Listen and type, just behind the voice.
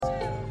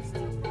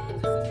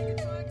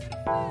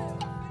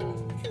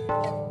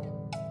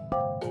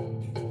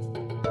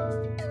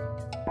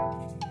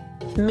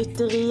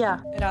Mytteria.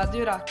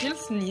 Radio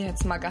Rakels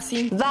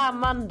nyhetsmagasin. Hver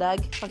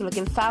mandag fra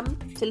klokken 5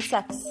 til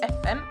 6.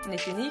 FM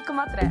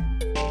 99,3.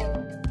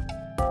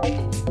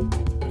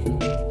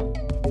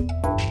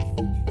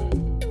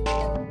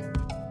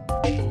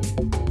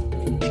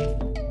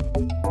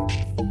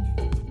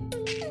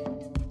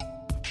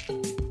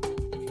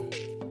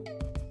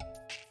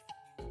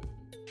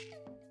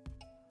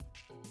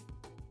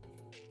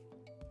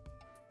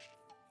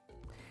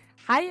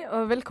 Hei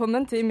og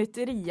velkommen til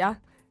Mytteria,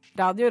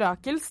 Radio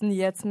Rakels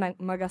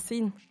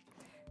nyhetsmagasin.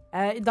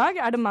 I dag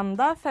er det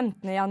mandag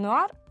 15.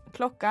 januar,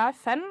 klokka er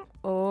 5,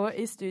 og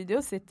i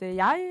studio sitter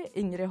jeg,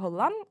 Ingrid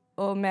Holland,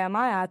 og med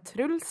meg er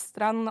Truls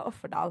Strand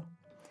Offerdal.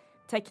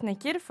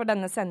 Tekniker for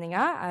denne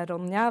sendinga er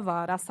Ronja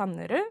Vara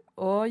Sannerud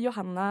og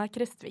Johanna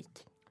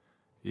Kristvik.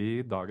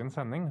 I dagens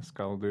sending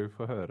skal du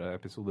få høre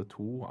episode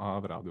 2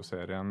 av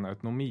radioserien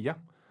Autonomia,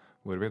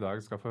 hvor vi i dag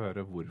skal få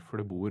høre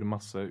hvorfor det bor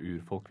masse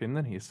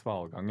urfolkkvinner i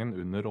svalgangen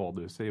under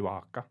rådhuset i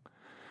Oaxaca.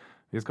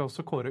 Vi skal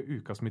også kåre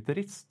ukas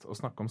mytterist og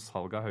snakke om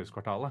salg av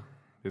Høyskvartalet.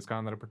 Vi skal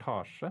ha en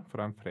reportasje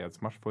fra en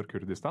fredsmarsj for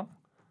Kurdistan.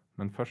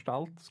 Men først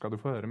av alt skal du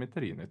få høre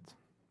Mytterinytt.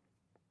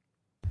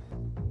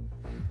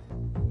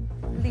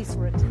 Police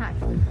were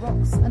attacked with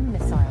rocks and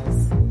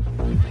missiles.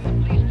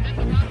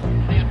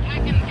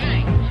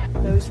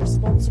 Those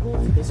responsible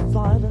for this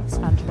violence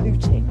and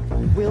looting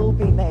will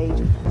be made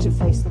to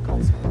face the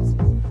consequences.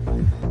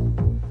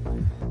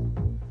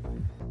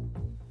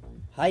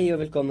 Hei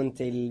og velkommen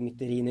til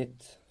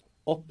Mytterinytt.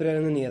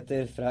 Opprørende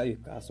nyheter fra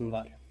uka som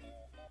var.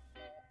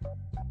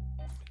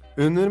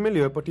 Under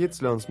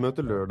Miljøpartiets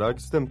landsmøte lørdag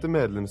stemte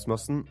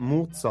medlemsmassen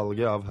mot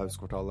salget av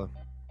Høyskvartalet.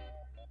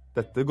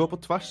 Dette går på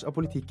tvers av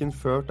politikken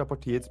ført av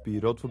partiets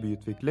byråd for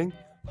byutvikling,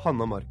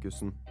 Hanna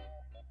Markussen.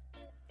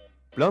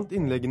 Blant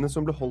innleggene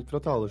som ble holdt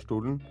fra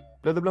talerstolen,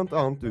 ble det blant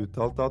annet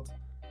uttalt at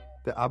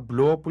det er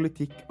blå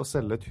politikk å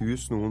selge et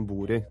hus noen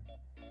bor i.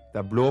 Det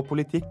er blå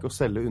politikk å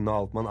selge unna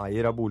alt man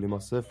eier av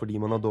boligmasse fordi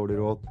man har dårlig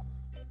råd.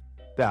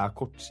 Det er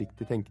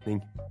kortsiktig tenkning.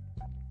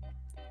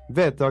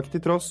 Vedtaket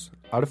til tross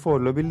er det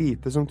foreløpig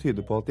lite som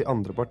tyder på at de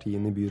andre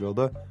partiene i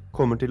byrådet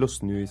kommer til å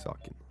snu i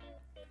saken.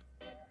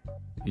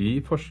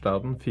 I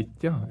forstaden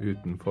Fitja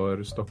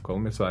utenfor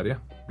Stockholm i Sverige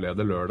ble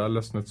det lørdag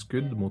løsnet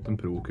skudd mot en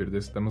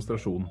pro-kurdisk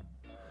demonstrasjon.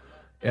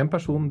 En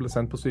person ble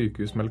sendt på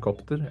sykehus med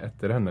helikopter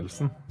etter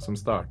hendelsen, som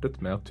startet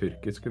med at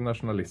tyrkiske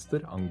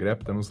nasjonalister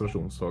angrep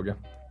demonstrasjonstoget.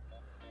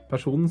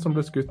 Personen som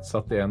ble skutt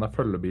satt i en av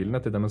følgebilene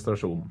til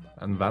demonstrasjonen,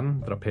 en van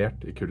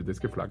drapert i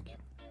kurdiske flagg.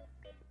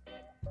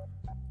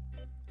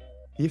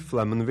 I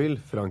Flamanville,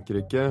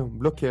 Frankrike,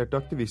 blokkerte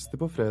aktivister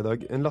på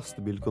fredag en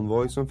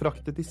lastebilkonvoi som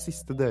fraktet de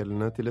siste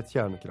delene til et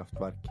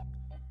kjernekraftverk.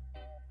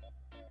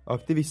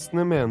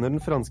 Aktivistene mener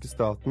den franske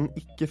staten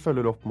ikke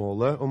følger opp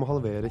målet om å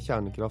halvere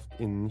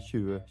kjernekraft innen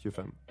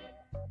 2025.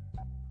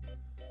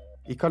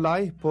 I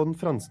Calais, på den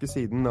franske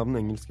siden av den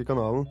engelske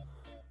kanalen,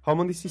 har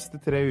man de siste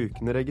 3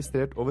 ukene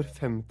registrert over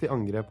 50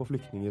 angrep på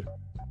flyktninger.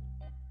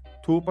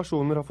 2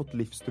 personer har fått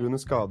livstruende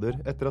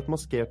skader etter at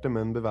maskerte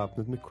menn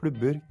bevæpnet med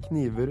klubber,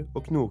 kniver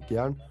og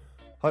knokejern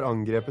har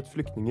angrepet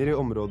flyktninger i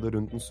området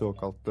rundt den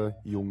såkalte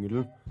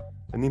jungelen,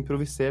 en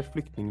improvisert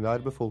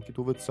flyktningleir befolket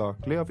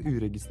hovedsakelig av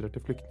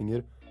uregistrerte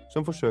flyktninger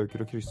som forsøker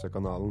å krysse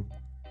kanalen.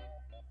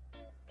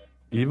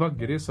 I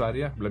Vagger i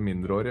Sverige ble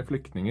mindreårige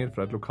flyktninger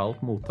fra et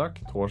lokalt mottak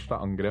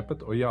torsdag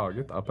angrepet og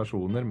jaget av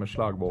personer med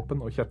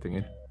slagvåpen og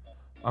kjettinger.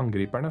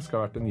 Angriperne skal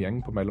ha vært en gjeng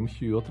på mellom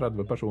 20 og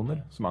 30 personer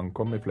som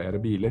ankom i flere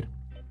biler.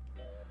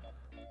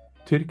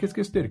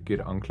 Tyrkiske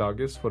styrker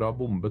anklages for å ha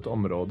bombet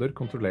områder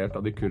kontrollert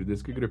av de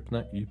kurdiske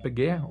gruppene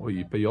YPG og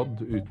YPJ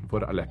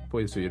utenfor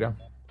Aleppo i Syria.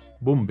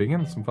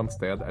 Bombingen som fant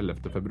sted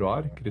 11.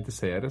 februar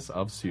kritiseres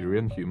av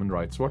Syrian Human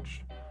Rights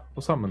Watch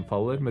og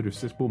sammenfaller med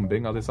russisk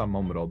bombing av de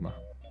samme områdene.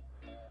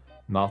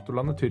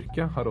 NATO-landet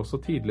Tyrkia har også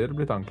tidligere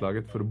blitt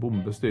anklaget for å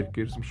bombe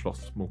styrker som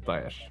slåss mot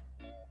Daesh.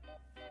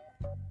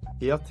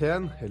 I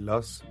Aten,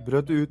 Hellas,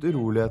 brøt det ut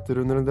uroligheter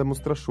under en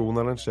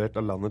demonstrasjon arrangert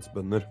av landets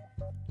bønder.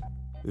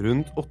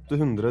 Rundt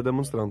 800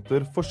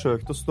 demonstranter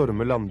forsøkte å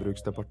storme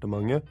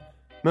landbruksdepartementet,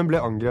 men ble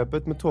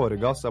angrepet med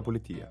tåregass av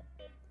politiet.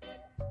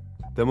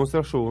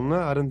 Demonstrasjonene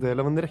er en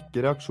del av en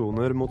rekke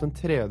reaksjoner mot en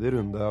 3.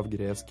 runde av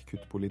gresk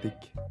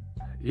kuttpolitikk.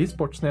 I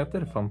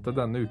sportsnyheter fant det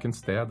denne uken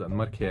sted en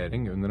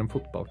markering under en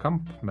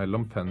fotballkamp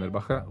mellom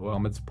Fenerbahçe og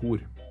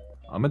Ahmedspor.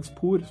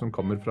 Ahmedspor, som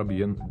kommer fra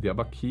byen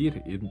Diyarbakir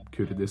i den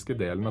kurdiske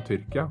delen av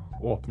Tyrkia,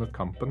 åpnet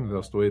kampen ved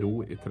å stå i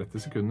ro i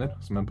 30 sekunder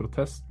som en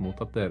protest mot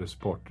at deres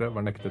supportere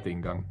var nektet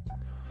inngang.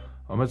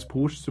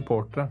 Ahmedspors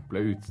supportere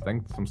ble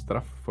utstengt som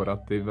straff for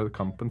at de ved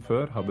kampen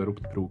før hadde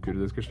ropt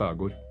pro-kurdiske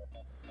slagord.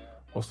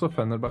 Også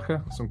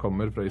Fenerbahçe, som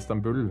kommer fra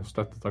Istanbul,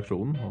 støttet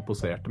aksjonen og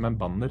poserte med en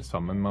banner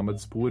sammen med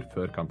Ahmedspor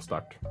før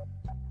kampstart.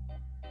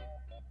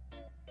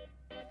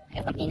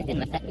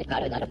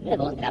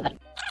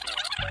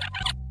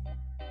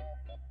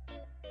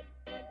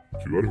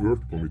 Du har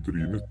hørt på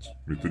Mytterinytt,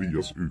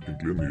 Mytterias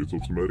ukentlige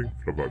nyhetsoppsummering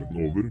fra verden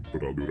over på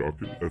Radio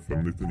Rakel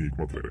FM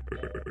 99,3.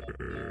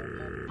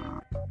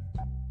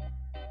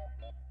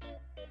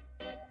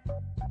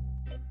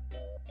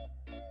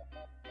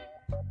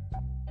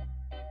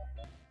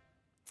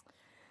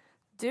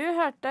 Du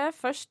hørte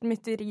først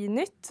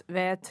Mytteri-nytt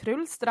ved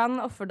Truls Strand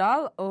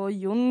Offerdal og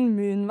Jon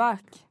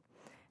Moonwalk.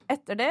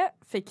 Etter det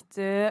fikk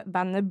du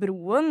bandet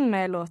Broen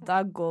med låta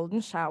Golden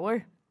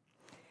Shower.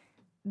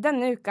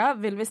 Denne uka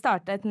vil vi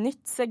starte et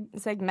nytt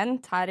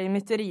segment her i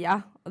Mytteria,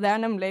 og det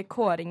er nemlig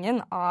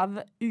kåringen av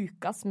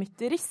ukas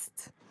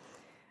mytterist.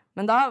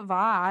 Men da,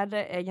 hva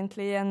er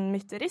egentlig en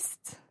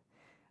mytterist?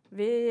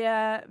 Vi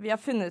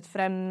har funnet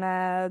frem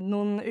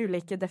noen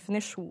ulike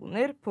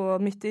definisjoner på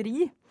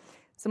mytteri,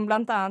 som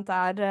blant annet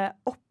er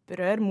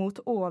opprør mot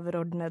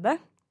overordnede,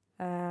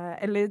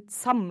 eller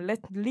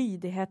samlet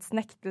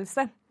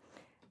lydighetsnektelse,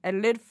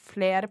 eller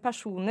flere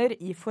personer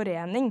i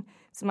forening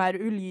som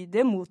er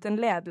ulydige mot en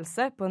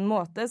ledelse på en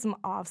måte som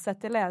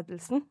avsetter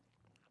ledelsen.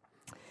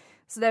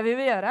 Så det vi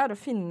vil gjøre er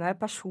å finne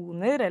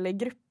personer eller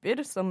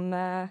grupper som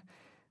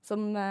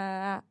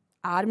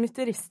er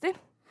mytterister.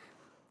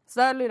 Så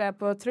da lurer jeg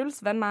på,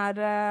 Truls, hvem har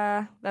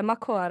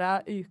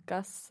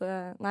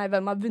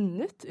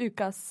vunnet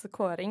ukas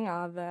kåring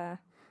av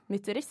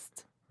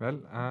mytterist? Vel,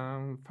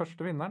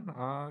 første vinneren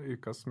av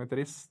ukas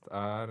mytterist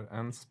er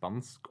en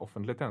spansk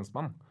offentlig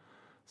tjenestemann,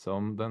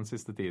 som den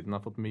siste tiden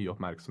har fått mye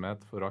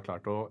oppmerksomhet for å ha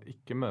klart å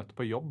ikke møte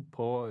på jobb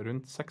på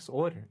rundt 6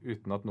 år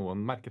uten at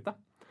noen merket det.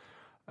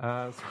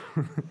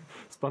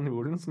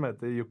 Spanjolen som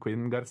heter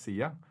Joaquin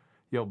Garcia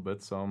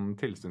jobbet som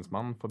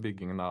tilsynsmann for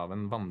byggingen av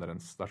en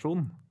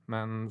vannrensstasjon,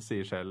 men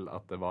sier selv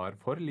at det var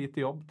for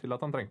lite jobb til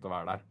at han trengte å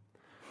være der.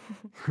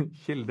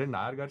 Kilder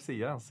nær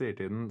Garcia sier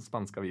til den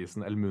spanske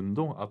avisen El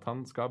Mundo at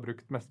han skal ha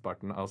brukt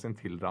mesteparten av sin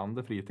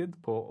tilrane fritid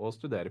på å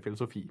studere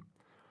filosofi.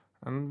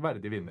 En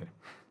verdig vinner.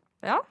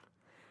 Ja.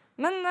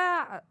 Men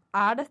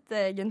er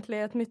dette egentlig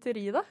et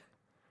mytteri, da?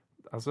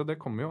 Altså, det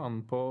kommer jo an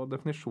på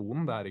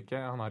definisjonen.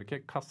 Han har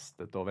ikke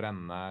kastet over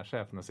ende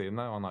sjefene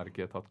sine, og han har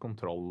ikke tatt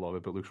kontroll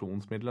over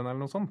produksjonsmidlene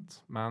eller noe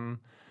sånt. Men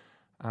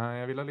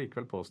jeg vil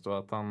allikevel påstå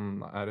at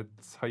han har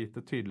gitt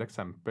et tydelig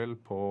eksempel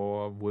på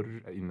hvor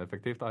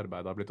ineffektivt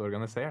arbeidet har blitt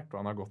organisert,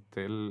 og han har gått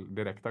til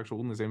direkte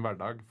aksjon i sin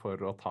hverdag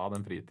for å ta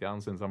den fritiden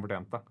han synes han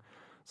fortjente.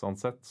 Sånn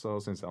sett så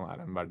synes jeg han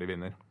er en verdig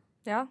vinner.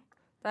 Ja.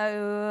 Det er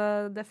jo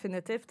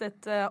definitivt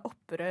et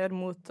opprør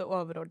mot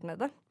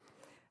overordnede.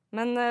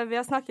 Men vi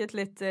har snakket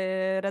litt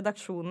i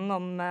redaksjonen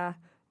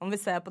om vi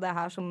ser på det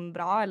her som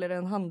bra, eller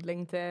en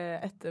handling til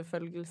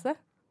etterfølgelse.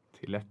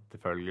 Til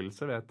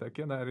etterfølgelse vet jeg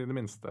ikke. Det er i det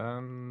minste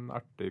en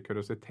artig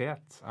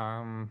kuriositet.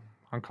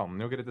 Han kan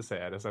jo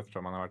kritiseres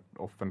ettersom han har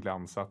vært offentlig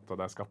ansatt, og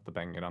det er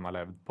skattepenger han har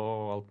levd på,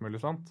 og alt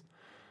mulig sånt.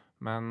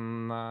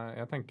 Men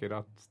jeg tenker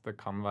at det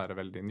kan være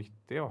veldig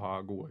nyttig å ha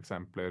gode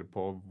eksempler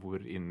på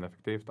hvor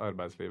ineffektivt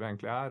arbeidslivet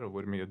egentlig er, og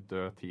hvor mye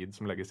død tid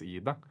som legges i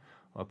det.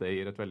 Og at det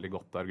gir et veldig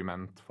godt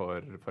argument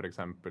for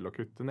eksempel å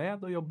kutte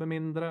ned og jobbe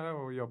mindre,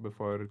 og jobbe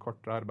for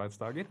kortere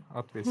arbeidsdager.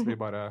 At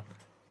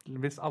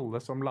hvis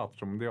alle som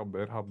later som de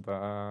jobber, hadde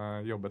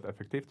jobbet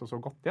effektivt og så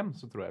gått hjem,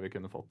 så tror jeg vi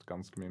kunne fått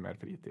ganske mye mer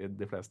fritid,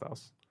 de fleste av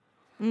oss.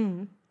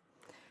 Mm.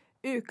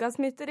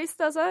 Ukas mytterist,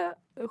 altså.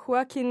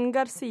 Joaquin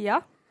Garcia.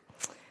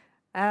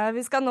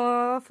 Vi skal nå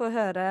få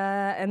høre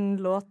en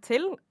låt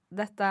til.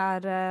 Dette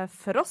er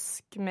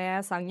Frosk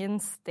med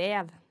sangen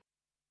Stev.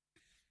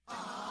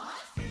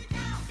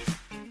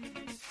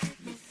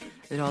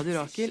 Radio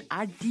Rakel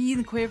er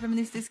din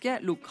queer-feministiske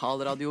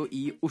lokalradio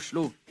i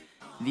Oslo.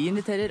 Vi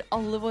inviterer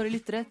alle våre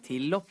lyttere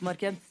til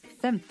loppemarked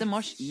 5.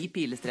 mars i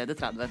Pilestredet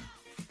 30.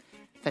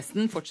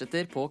 Festen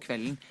fortsetter på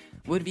kvelden,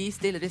 hvor vi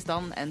stiller i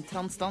stand en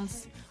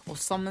transdans,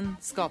 og sammen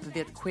skaper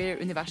vi et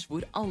queer-univers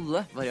hvor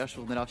alle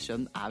variasjoner av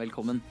kjønn er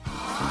velkommen.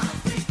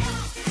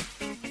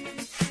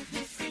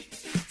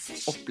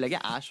 Opplegget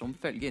er som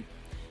følger.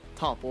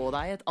 Ta på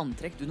deg et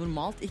antrekk du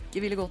normalt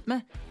ikke ville gått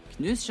med,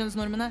 knus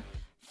kjønnsnormene,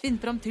 finn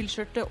fram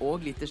tilskjørte og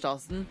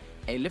glitterstasen,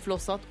 eller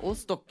flosshatt og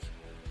stokk.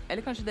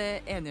 Eller kanskje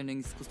det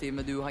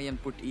enhjørningskostymet du har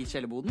gjemt bort i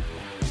kjellerboden?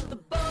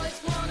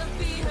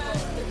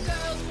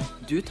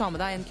 Du tar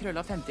med deg en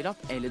krølla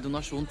 50-lapp eller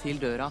donasjon til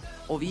døra,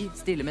 og vi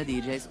stiller med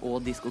DJs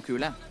og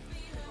diskokule.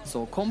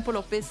 Så kom på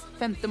Loppis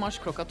 5. mars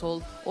klokka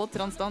 12 og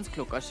transdans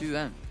klokka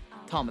 20.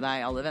 Ta med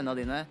deg alle vennene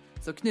dine,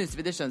 så knuser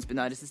vi det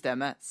kjønnsbinære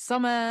systemet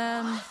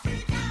sammen!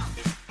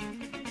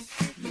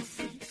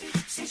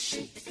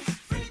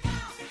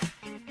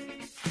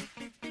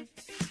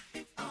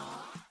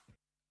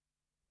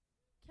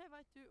 Hva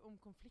vet du om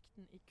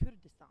konflikten i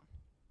Kurdistan?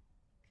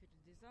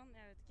 Kurdistan?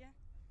 Jeg vet ikke.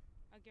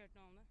 Jeg har ikke hørt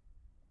noe om det.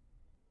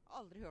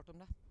 Aldri hørt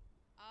om det.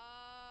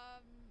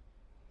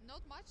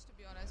 Not much, to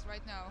be honest,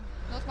 right now.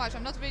 Not much.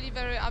 I'm not really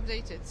very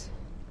updated.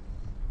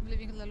 I'm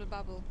living in a little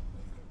bubble.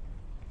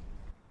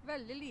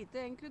 Veldig lite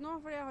egentlig nå,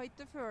 for jeg har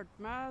ikke følt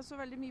meg så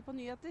veldig mye på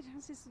nyheter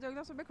de siste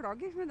døgnet, så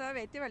beklager, men det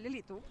vet jeg veldig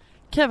lite om.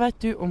 Hva vet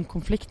du om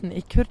konflikten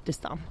i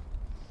Kurdistan?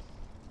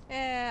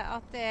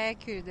 At det er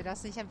kurdere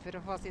som kjemper for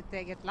å få sitt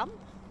eget land,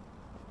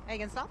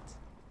 egen stat.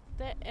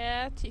 Det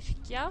er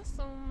Tyrkia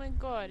som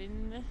går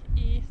inn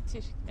i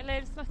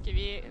eller snakker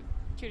vi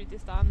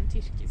Kurdistan,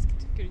 tyrkisk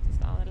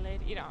Kurdistan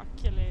eller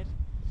Irak eller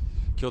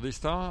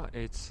Kurdistan,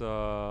 it's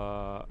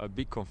a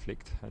big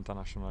conflict,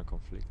 international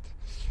conflict,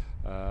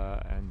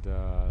 and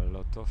a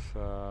lot of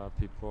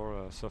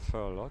people suffer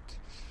a lot.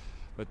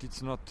 But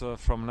it's not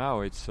from now,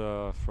 it's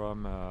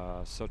from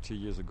 30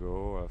 years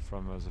ago,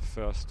 from the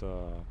first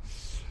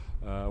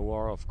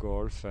war of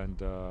Gulf and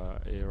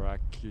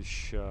Iraqi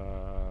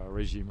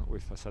regime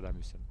with Saddam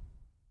Hussein.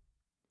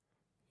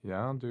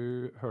 Ja,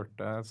 du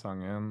hørte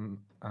sangen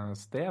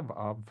Stev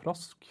av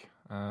Frosk,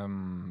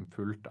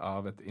 fulgt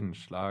av et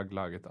innslag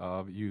laget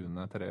av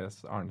June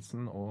Therese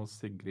Arnesen og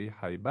Sigrid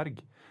Heiberg,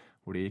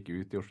 hvor de gikk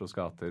ut i Oslos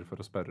gater for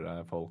å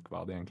spørre folk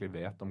hva de egentlig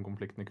vet om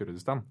konflikten i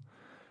Kurdistan.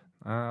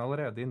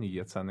 Allerede i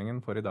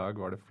nyhetssendingen for i dag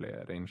var det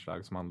flere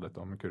innslag som handlet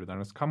om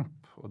kurdernes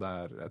kamp, og det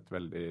et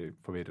veldig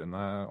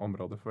forvirrende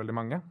område for veldig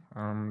mange.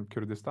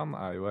 Kurdistan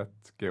jo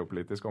et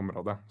geopolitisk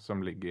område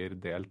som ligger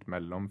delt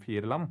mellom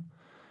 4 land.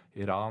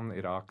 Iran,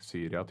 Irak,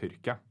 Syria og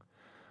Tyrkia.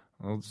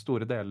 Og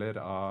store deler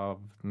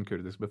av den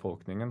kurdiske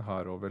befolkningen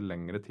har over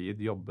lengre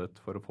tid jobbet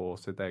for å få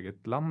sitt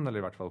eget land,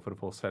 eller i hvert fall for å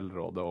få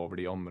selvråde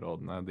over de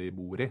områdene de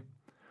bor i.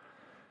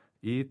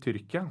 I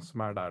Tyrkia, som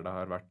der det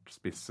har vært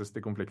spissest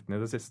i konflikten i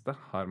det siste,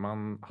 har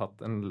man hatt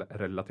en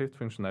relativt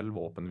funksjonell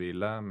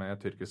våpenhvile med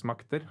tyrkiske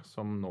makter,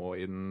 som nå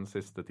i den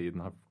siste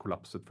tiden har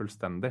kollapset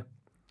fullstendig.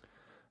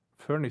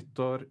 Siden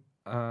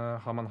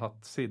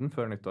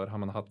før nyttår har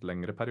man hatt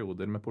lengre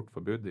perioder med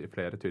portforbud i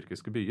flere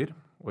tyrkiske byer,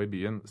 og i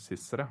byen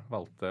Cizre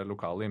valgte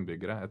lokale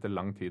innbyggere etter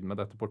lang tid med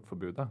dette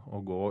portforbudet å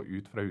gå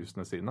ut fra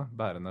husene sine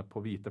bærende på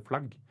hvite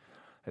flagg,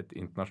 et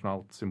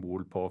internasjonalt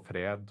symbol på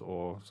fred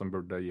og som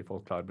burde gi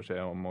folk klar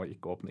beskjed om å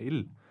ikke åpne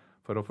ild,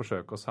 for å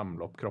forsøke å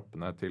samle opp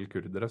kroppene til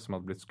kurdere som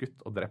hadde blitt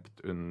skutt og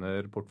drept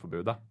under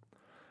portforbudet.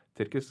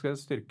 Tyrkiske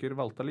styrker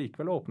valgte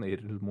likevel å åpne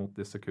ild mot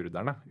disse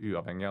kurderne,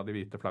 uavhengig av de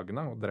hvite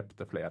flaggene, og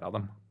drepte flere av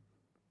dem.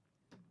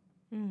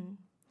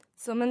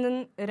 Som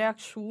en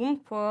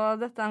reaksjon på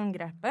dette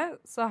angrepet,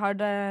 så har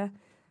det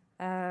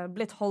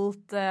blitt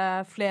holdt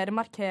flere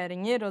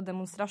markeringer og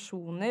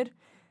demonstrasjoner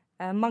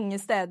mange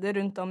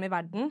steder rundt om i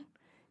verden,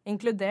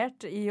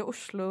 inkludert i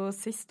Oslo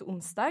sist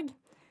onsdag,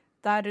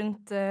 der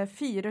rundt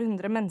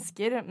 400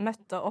 mennesker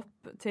møtte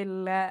opp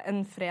til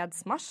en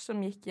fredsmarsj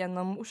som gikk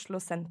gjennom Oslo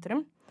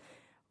sentrum,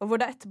 og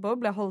hvor det etterpå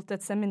ble holdt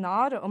et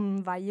seminar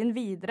om veien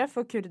videre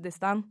for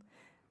Kurdistan.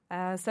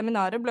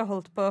 Seminaret ble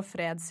holdt på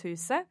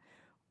Fredshuset,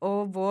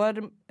 og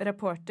vår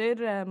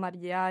reporter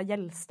Maria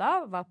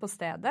Gjelstad var på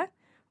stedet,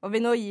 og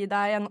vil nå gi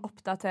deg en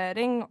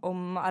oppdatering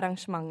om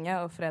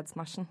arrangementet og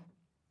fredsmarsjen.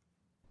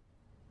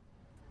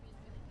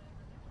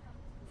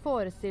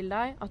 Forestill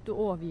deg at du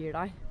overgir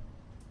deg.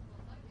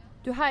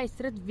 Du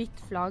heiser et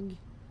hvitt flagg.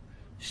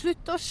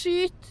 Slutt å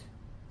skyte,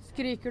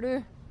 skriker du.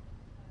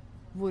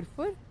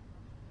 Hvorfor?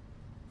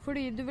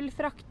 Fordi du vil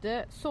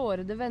frakte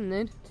sårede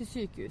venner til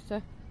sykehuset.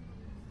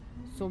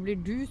 Så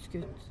blir du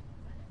skutt.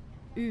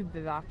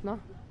 Ubevæpna.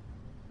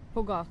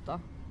 På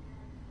gata.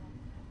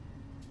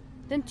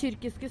 Den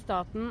tyrkiske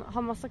staten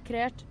har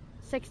massakrert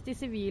 60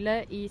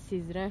 sivile i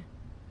Cizre.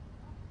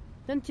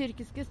 Den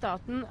tyrkiske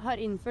staten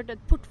har innført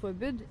et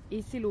portforbud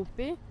i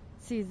Silopi,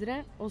 Cizre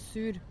og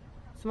Sur,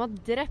 som har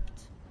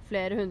drept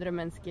flere hundre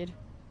mennesker.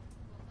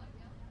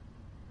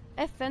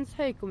 FNs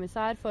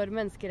høykommissær for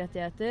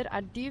menneskerettigheter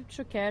dypt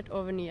sjokkert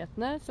over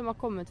nyhetene som har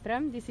kommet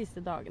frem de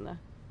siste dagene.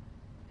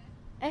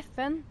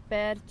 FN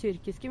ber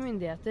tyrkiske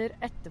myndigheter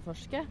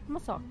etterforske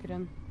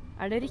massakren.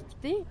 Det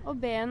riktig å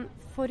be en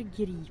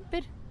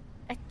forgriper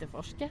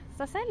etterforske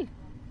seg selv?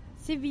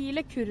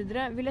 Sivile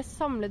kurdere ville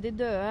samle de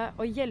døde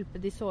og hjelpe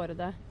de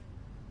sårede.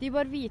 De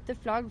bar hvite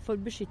flagg for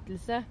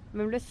beskyttelse,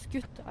 men ble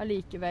skutt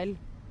allikevel.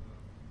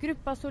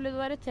 Gruppa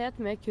Solidaritet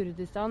med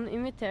Kurdistan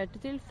inviterte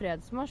til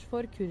fredsmarsj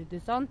for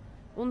Kurdistan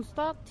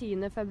onsdag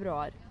 10.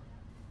 februar.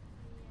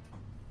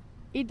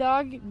 I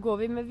dag går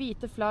vi med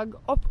hvite flagg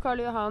opp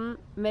Karl Johan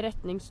med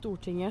retning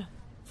Stortinget,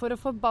 for å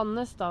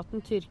forbanne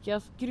staten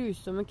Tyrkias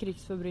grusomme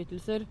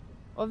krigsforbrytelser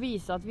og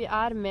vise at vi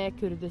med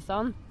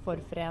Kurdistan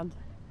for fred.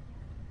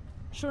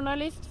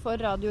 Journalist for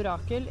Radio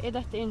Rakel i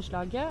dette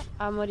innslaget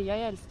Maria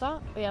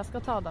Gjelstad, og jeg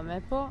skal ta deg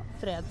med på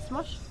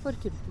fredsmarsj for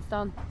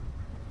Kurdistan.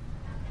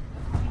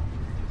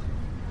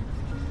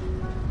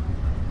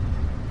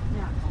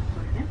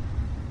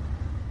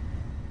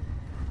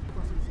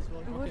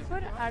 Hvorfor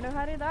du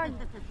her i dag?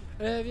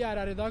 Vi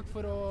her i dag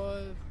for å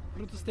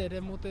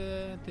protestere mot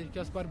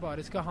Tyrkias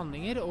barbariske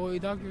handlinger, og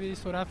i dag vi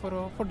står her for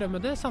å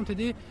fordømme det,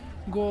 samtidig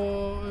gå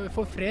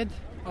for fred.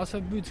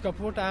 Altså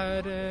budskapet vårt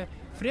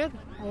fred,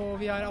 og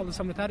vi alle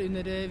samlet her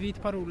under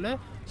hvit parole,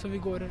 så vi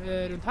går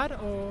rundt her,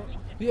 og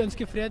vi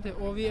ønsker fred,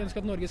 og vi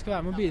ønsker at Norge skal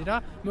være med å bidra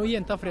med å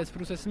gjenta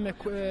fredsprosessen med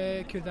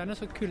kurderne,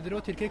 så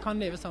kurdere og tyrkere kan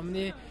leve sammen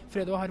i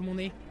fred og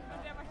harmoni.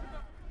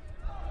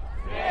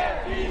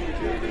 Fred i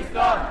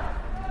Kurdistan!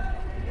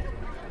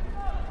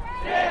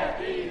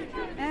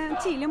 En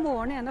tidlig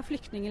morgen i en av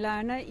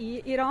flyktningleirene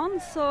i Iran,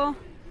 så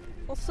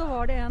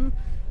var det en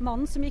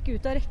mann som gikk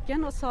ut av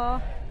rekken og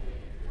sa: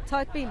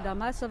 ta et bilde av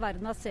meg, så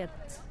verden har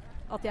sett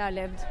at jeg har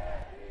levd.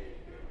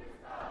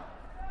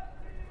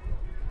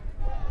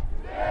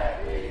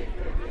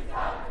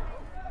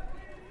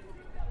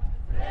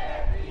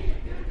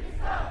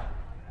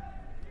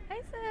 Hei,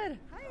 Ser.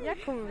 Jeg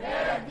kommer.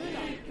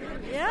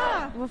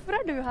 Ja.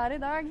 Hvorfor du her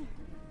i dag?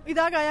 I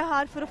dag er jeg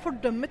her for å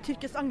fordømme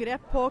Tyrkias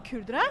angrep på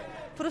kurdere,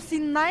 for å si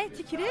nei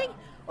til krig,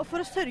 og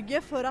for å sørge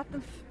for at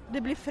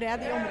det blir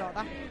fred i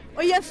området.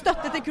 Og gi en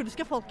støtte til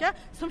kurdiske folket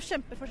som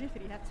kjemper for sin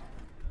frihet.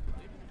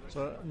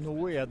 Så nå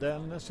er det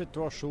en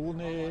situasjon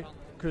i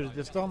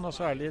Kurdistan, og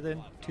særlig i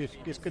den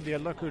tyrkiske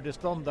delen av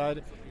Kurdistan, der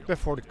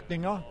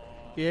befolkningen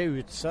er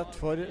utsatt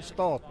for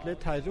statlig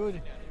terror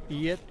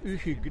i et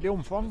uhyggelig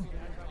omfang.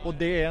 Og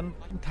det er en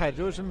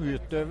terror som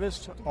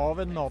utøves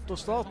av en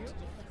NATO-stat.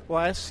 Og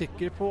jeg er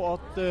sikker på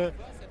at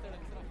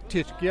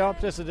Tyrkia,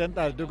 president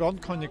Erdogan,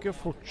 kan ikke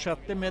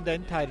fortsette med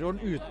den terroren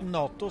uten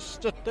NATOs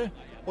støtte.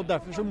 Og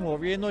derfor så må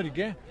vi i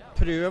Norge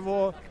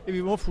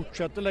vi må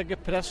fortsette å legge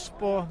press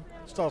på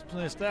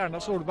statsminister Erna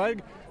Solberg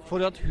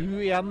for at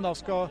hun igjen da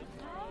skal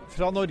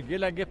fra Norge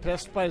legge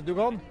press på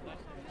Erdogan.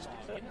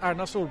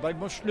 Erna Solberg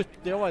må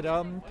slutte å være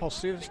en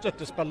passiv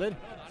støttespiller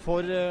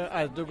for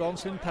Erdogan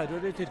sin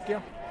terror i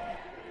Tyrkia.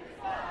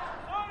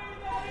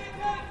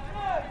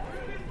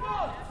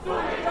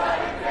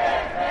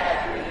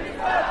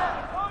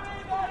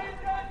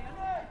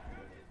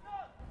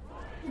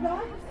 I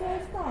dag så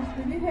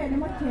starter vi hele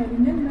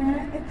markeringen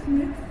med et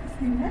minutt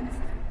stillhet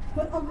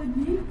for alle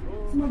de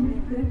som har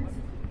blitt drept.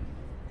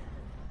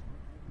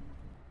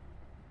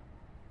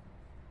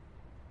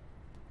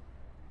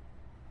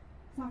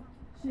 Takk,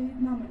 Shahid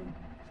Nameren.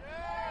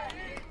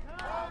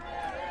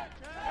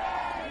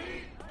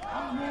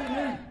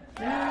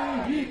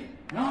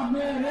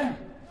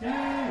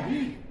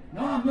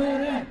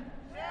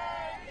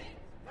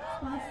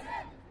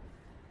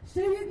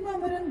 Shahid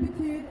Nameren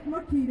betyr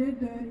martyrer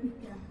dør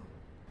ikke.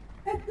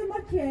 Etter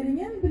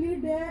markeringen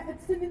blir det et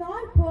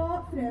seminar på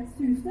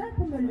Fredshuset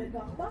på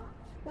Møllergata,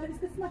 der vi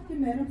skal snakke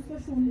mer om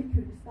situasjonen i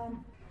Kurdistan.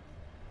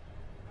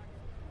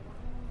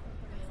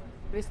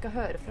 Vi skal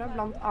høre fra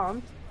blant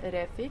annet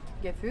Refik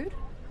Gefur,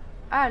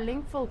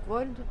 Erling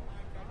Folkvord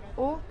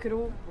og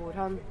Kro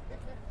Borhan.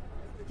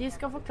 De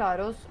skal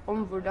forklare oss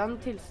om hvordan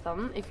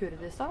tilstanden i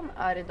Kurdistan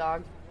er i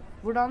dag,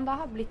 hvordan det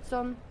har blitt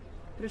sånn,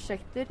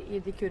 prosjekter i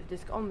de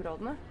kurdiske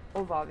områdene,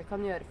 og hva vi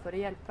kan gjøre for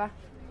å hjelpe.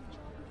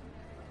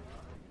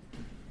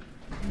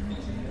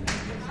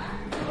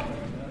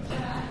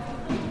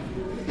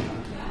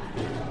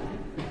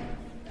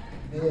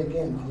 Det er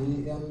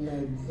egentlig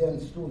en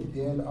stor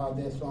del av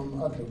det som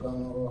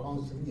Erdogan og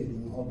hans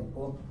regjering holder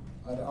på,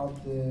 er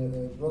at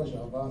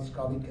Rojava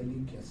skal ikke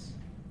lykkes.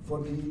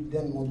 Fordi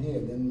den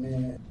modellen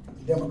med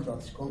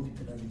demokratisk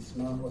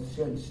konfederalisme og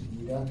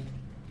selvstyre,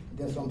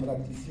 det som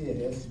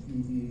praktiseres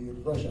i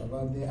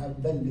Rojava, det er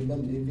veldig,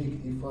 veldig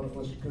viktig for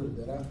oss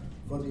kurdere.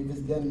 Fordi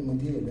hvis den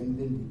modellen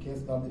vil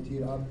lykkes, da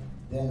betyr at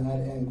den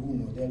er en god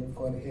modell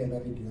for hele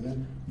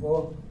regionen.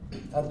 Og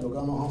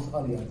Erdogan og hans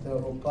allierte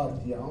og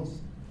partiet hans,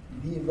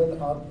 de vil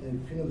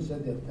knuse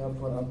dette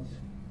for at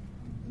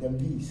de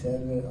viser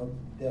at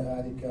det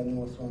er ikke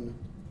noe sånn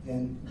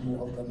en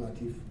god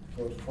alternativ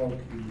for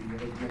folk i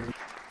regionen.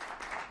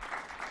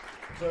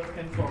 Så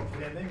en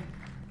fagforening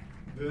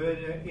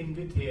bør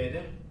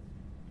invitere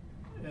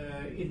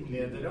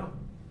innledere,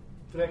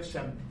 for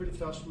eksempel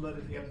fra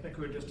Solidaritet med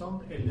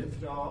Kurdistan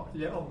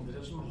eller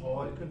andre som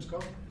har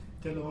kunnskap,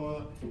 til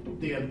å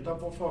delta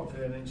på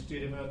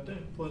fagforeningsstyremøte,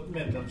 på et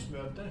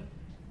medlemsmøte,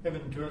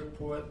 eventuelt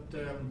på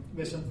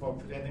hvis en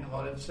fagforening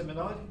har et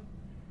seminar,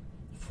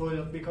 for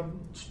at vi kan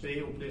spre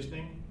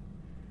opplysning.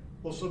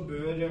 Og så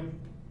bør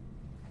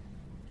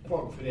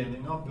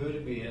fagforeninger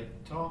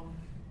vedta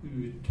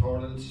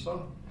uttalelser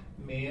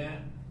med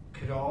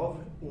krav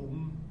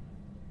om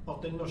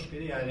at den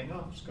norske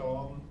regjeringen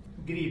skal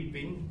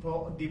gripe inn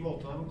på de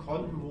måtene de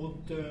kan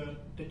mot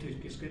det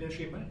tyrkiske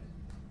regimet.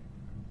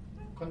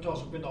 Kan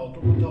tas opp i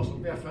NATO, kan tas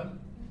opp i FN,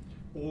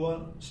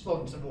 og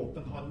stanse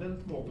våpenhandel,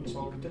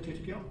 våpensalget til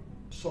Tyrkia.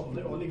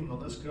 Sånne og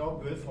lignende krav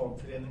bør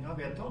fagforeninger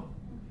vedta.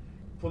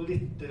 På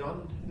litt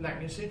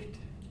lengre sikt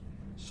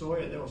så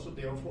er det også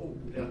det å få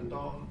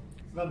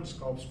opprettet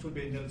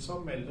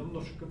vennskapsforbindelser mellom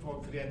norske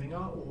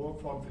fagforeninger og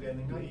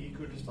fagforeninger i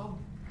Kurdistan.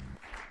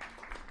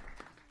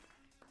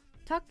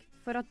 Takk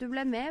for at du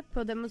ble med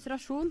på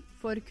demonstrasjon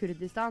for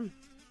Kurdistan.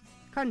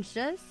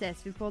 Kanskje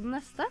ses vi på den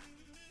neste?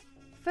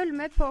 Følg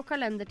med på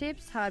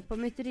kalendertips her på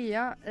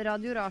Mytteria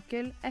Radio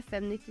Rakel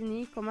FM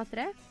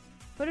 99,3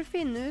 for å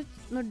finne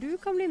ut når du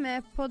kan bli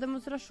med på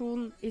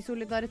demonstrasjon i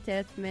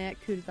solidaritet med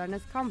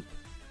kurdernes kamp.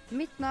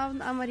 Mitt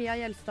navn er Maria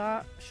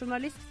Gjelstad,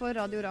 journalist for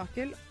Radio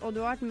Rakel, og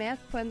du har vært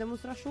med på en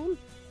demonstrasjon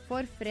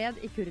for fred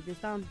i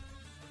Kurdistan.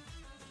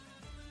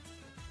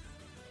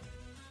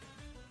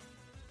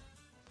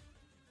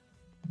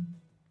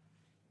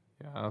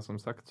 Ja, som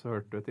sagt så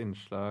hørte du et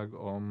innslag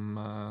om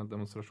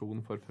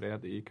demonstrasjon for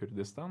fred i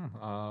Kurdistan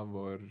av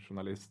vår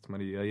journalist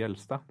Maria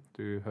Gjelstad.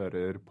 Du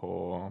hører på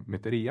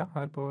Mytteria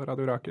her på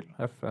Radio Rakel,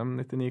 FM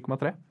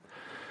 99,3.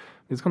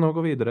 Vi skal nå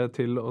gå videre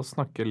til å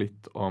snakke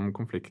litt om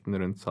konflikten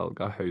rundt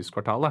salget av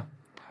Høyskvartalet.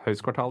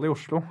 Høyskvartalet i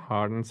Oslo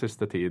har den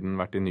siste tiden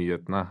vært i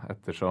nyhetene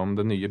ettersom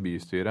det nye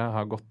bystyret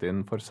har gått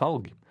inn for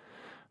salg.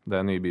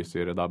 Det nye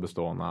bystyret da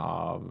bestående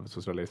av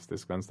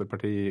Sosialistisk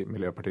Venstreparti,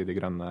 Miljøpartiet De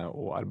Grønne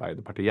og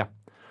Arbeiderpartiet.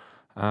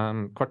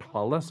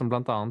 Kvartalet, som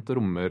blant annet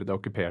rommer det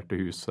okkuperte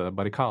huset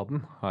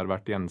Barrikaden, har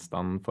vært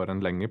gjenstand for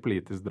en lengre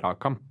politisk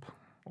dragkamp.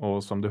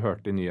 Og som du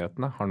hørte i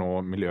nyhetene, har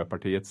nå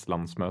Miljøpartiets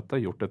landsmøte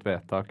gjort et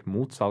vedtak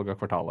mot salg av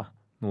kvartalet.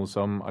 Noe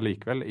som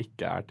allikevel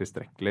ikke er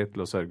tilstrekkelig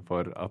til å sørge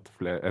for at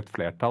et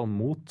flertall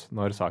mot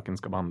når saken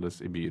skal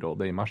behandles i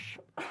byrådet i mars.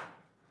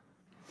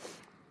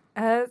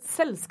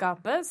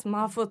 Selskapet som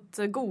har fått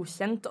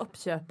godkjent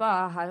oppkjøpet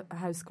av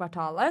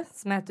Hauskvartalet,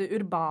 som heter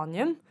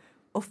Urbanium,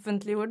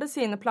 offentliggjorde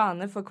sine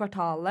planer for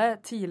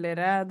kvartalet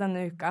tidligere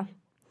denne uka.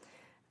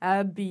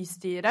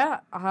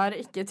 Bystyret har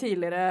ikke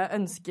tidligere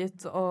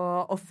ønsket å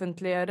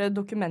offentliggjøre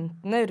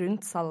dokumentene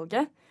rundt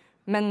salget,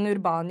 men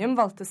Urbanium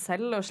valgte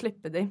selv å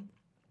slippe de.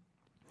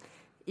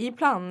 I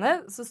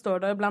planene så står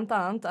det blant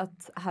annet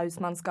at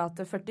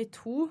Hausmannsgate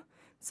 42,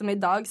 som i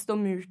dag står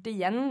murt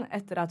igjen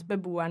etter at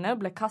beboerne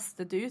ble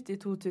kastet ut i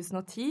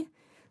 2010,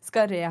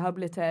 skal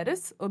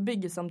rehabiliteres og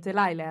bygges om til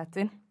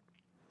leiligheter.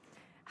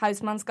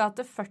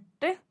 Hausmannsgate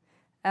 40,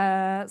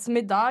 som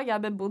i dag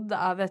er bebodd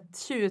av et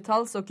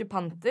 20-talls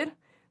okkupanter,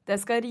 det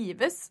skal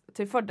rives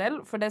til fordel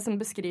for det som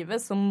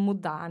beskrives som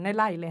moderne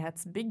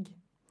leilighetsbygg.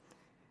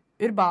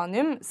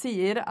 Urbanium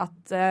sier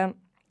at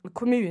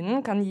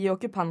kommunen kan gi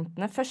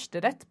okkupantene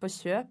førsterett på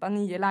kjøp av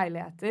nye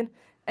leiligheter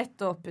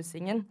etter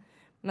oppussingen,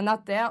 men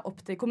at det er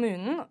opp til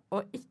kommunen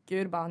og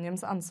ikke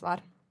Urbaniums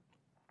ansvar.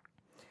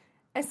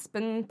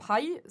 Espen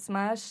Pai, som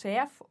er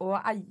sjef og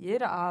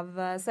eier av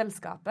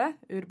selskapet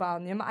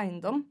Urbanium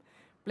Eiendom,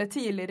 ble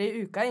tidligere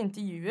i uka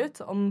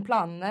intervjuet om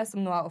planene som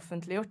nå er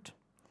offentliggjort.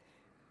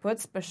 På et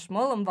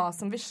spørsmål om hva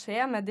som vil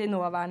skje med de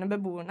nåværende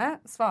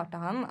beboerne, svarte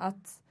han at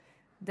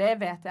 «Det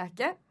vet jeg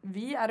ikke,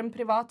 vi er en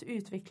privat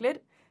utvikler,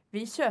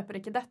 vi kjøper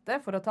ikke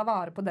dette for å ta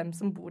vare på dem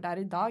som bor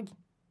der i dag».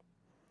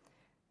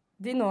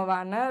 De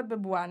nåværende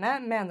beboerne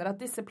mener at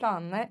disse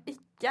planene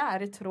ikke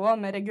er i tråd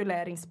med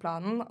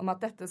reguleringsplanen om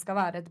at dette skal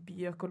være et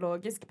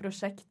byøkologisk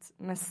prosjekt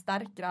med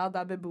sterk grad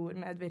av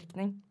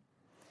beboermedvirkning.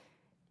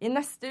 I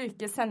neste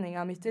ukes sending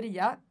av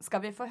Mytteria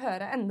skal vi få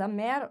høre enda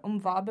mer om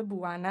hva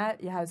beboerne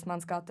i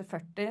Hausmannsgate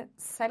 40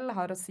 selv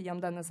har å si om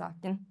denne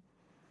saken.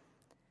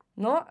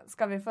 Nå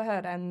skal vi få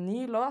høre en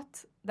ny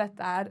låt.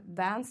 Dette er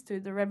Dance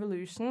to the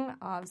Revolution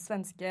av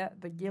svenske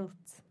The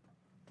Guilt.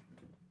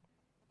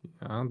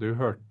 Ja, du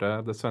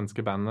hørte det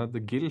svenske bandet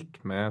The Guilt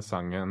med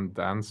sangen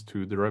Dance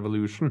to the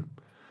Revolution.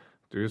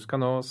 Du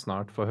skal nå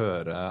snart få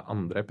høre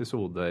andre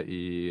episode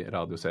i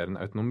radioserien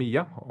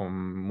Autonomia om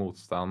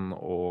motstand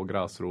og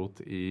grasrot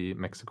i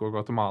Mexico og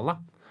Guatemala.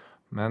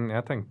 Men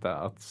jeg tenkte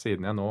at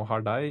siden jeg nå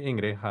har deg,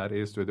 Ingrid, her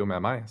i studio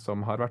med meg,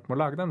 som har vært med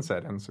å lage den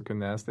serien, så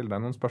kunne jeg stille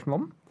deg noen spørsmål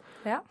om den.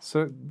 Ja.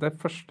 Så det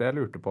første jeg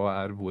lurte på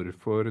er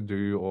hvorfor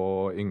du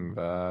og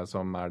Yngve,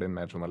 som er din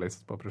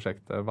medjournalist på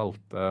prosjektet,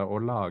 valgte å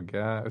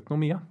lage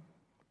Autonomia.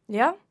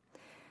 Ja,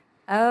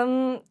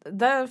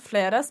 det er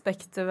flere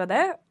aspekter ved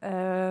det.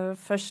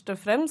 Først og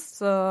fremst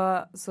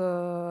så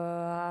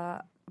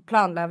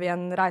planla vi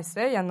en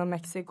reise gjennom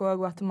Mexico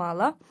og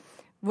Guatemala,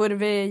 hvor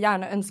vi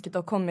gjerne ønsket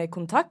å komme i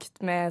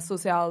kontakt med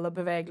sosiale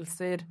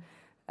bevegelser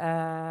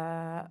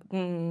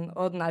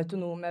og den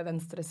autonome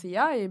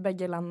venstresida i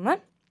begge landene.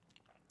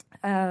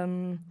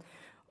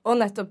 Og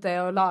nettopp det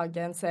å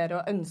lage en serie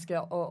og ønske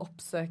å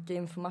oppsøke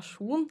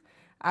informasjon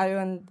er jo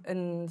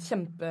en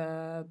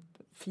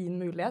kjempefin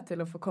mulighet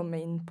til å få komme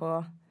inn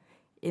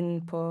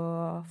på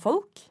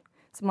folk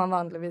som man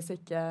vanligvis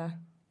ikke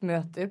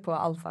møter på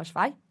allfars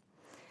vei.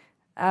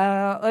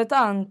 Og et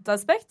annet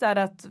aspekt er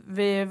at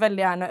vi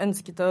veldig gjerne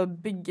ønsket å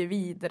bygge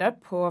videre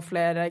på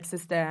flere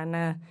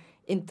eksisterende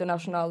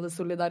internasjonale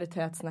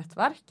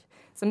solidaritetsnettverk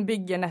som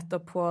bygger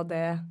nettopp på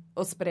det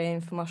å spre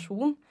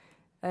informasjon.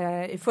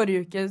 I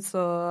forrige uke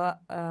så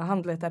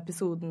handlet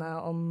episodene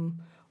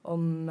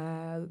om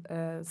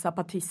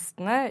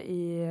zapatistene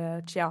i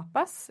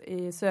Chiapas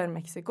i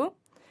Sør-Mexico.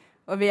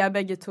 Og vi er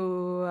begge to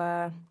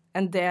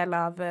en del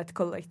av et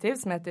kollektiv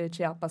som heter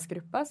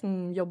Chiapas-gruppa,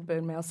 som jobber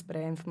med å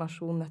spre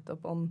informasjon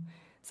nettopp om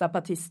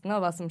zapatistene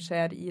og hva som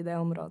skjer i det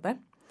området.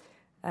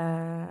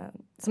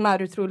 Som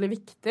er utrolig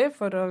viktig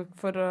for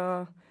å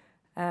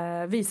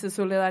vise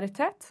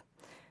solidaritet.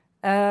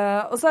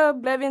 Og så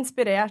ble vi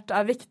inspirert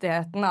av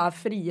viktigheten av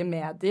frie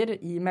medier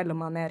i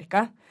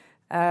Mellom-Amerika,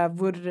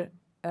 hvor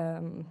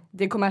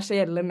de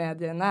kommersielle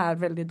mediene er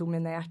veldig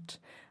dominert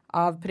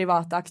av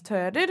private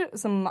aktører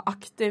som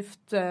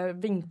aktivt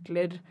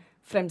vinkler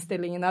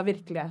fremstillingen av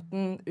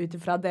virkeligheten ut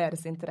ifra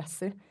deres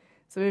interesser.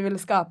 Så vi ville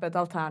skape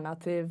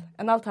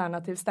en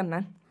alternativ stemme.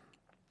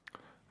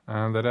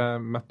 Dere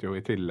møtte jo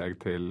i tillegg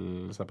til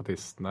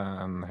zapatistene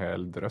en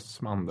hel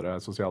drøss med andre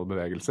sosiale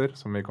bevegelser,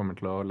 som vi kommer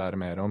til å lære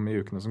mer om i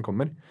ukene som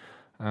kommer.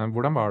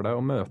 Hvordan var det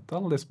å møte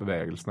alle disse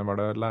bevegelsene?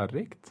 Var det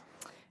lærerikt?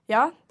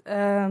 Ja,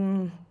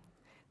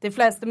 de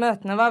fleste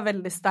møtene var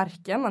veldig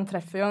sterke. Man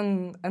treffer jo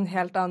en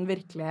helt annen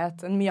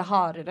virkelighet, en mye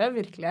hardere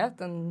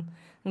virkelighet enn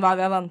hva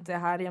vi er vant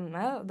til her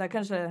hjemme. Det er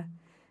kanskje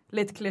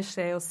litt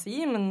klisjé å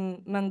si,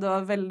 men det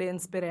var veldig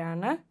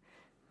inspirerende.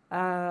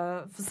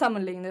 For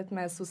sammenlignet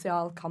med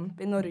sosial kamp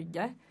i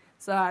Norge,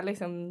 så er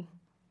liksom,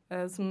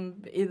 som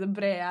i det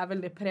brede er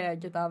veldig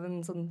preget av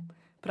en sånn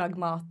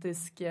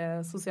pragmatisk,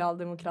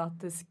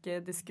 sosialdemokratisk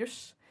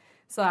diskurs,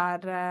 så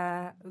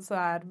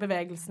er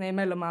bevegelsene i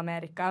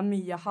Mellom-Amerika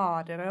mye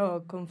hardere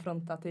og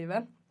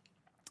konfrontative.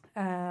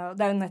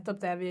 Det er jo nettopp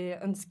det vi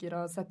ønsker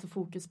å sette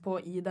fokus på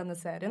i denne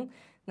serien.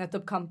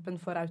 Nettopp kampen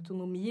for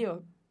autonomi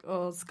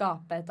og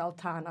skape et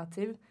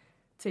alternativ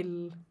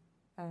til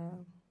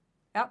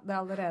det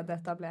allerede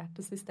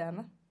etablerte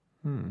systemet.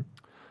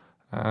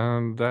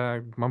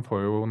 Man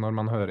får jo, når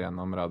man hører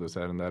gjennom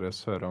radioserien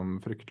deres, høre om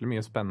fryktelig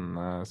mye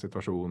spennende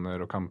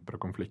situasjoner og kamper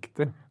og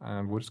konflikter.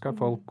 Hvor skal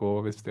folk gå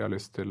hvis de har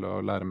lyst til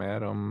å lære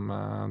mer om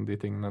de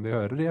tingene de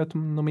hører i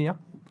Autonomia?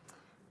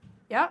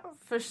 Ja,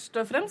 først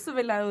og fremst så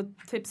vil jeg jo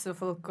tipse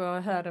folk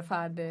å høre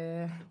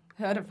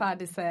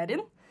ferdig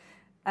serien.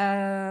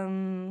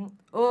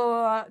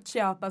 Og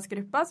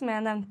Chiapas-gruppa, som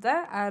jeg nevnte,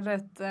 er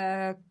et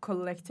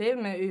kollektiv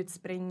med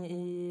utspring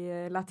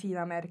i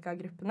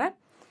Latinamerika-gruppene,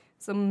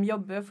 som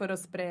jobber for å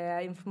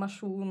spre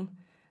informasjon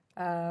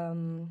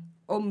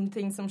om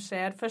ting som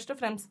skjer først og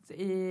fremst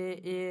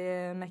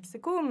i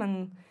Mexico,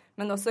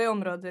 men også i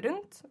området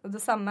rundt. Og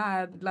det samme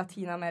er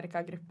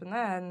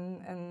Latinamerika-gruppene,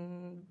 en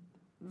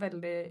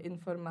veldig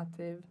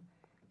informativ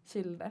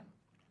kilde.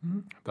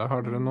 Da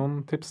har dere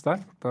noen tips der.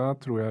 Da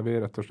tror jeg vi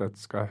rett og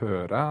slett skal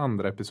høre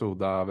andre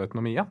episode av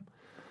Autonomia.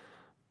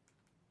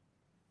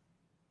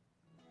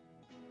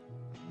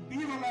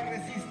 Viva la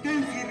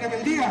resistencia y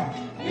rebeldía!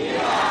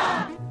 Viva!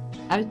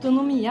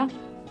 Autonomia.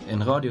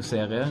 En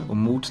radioserie om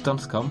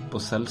motstandskamp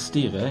og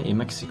selvstyre i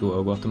Mexico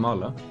og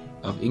Guatemala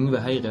av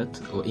Yngve Heiret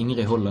og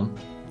Ingrid Holland.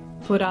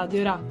 På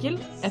Radio Rakel,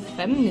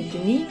 FM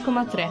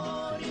 99,3.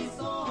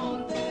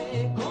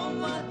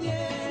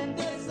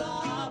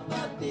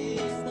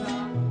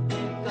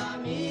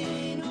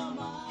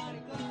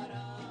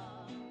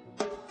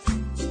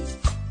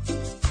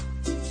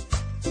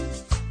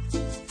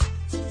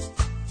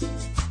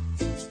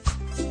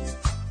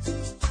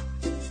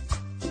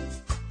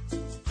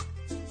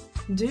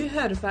 Du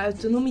hører på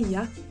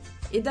Autonomia.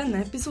 I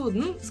denne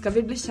episoden skal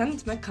vi bli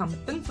kjent med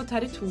kampen for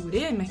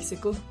territoriet i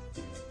Mexico.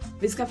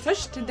 Vi skal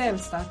først til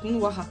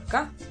delstaten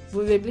Oaxaca,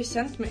 hvor vi blir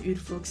kjent med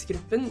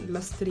urfolksgruppen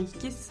Los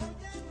Triquis.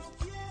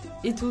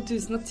 I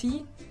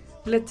 2010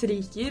 ble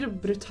triquier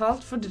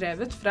brutalt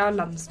fordrevet fra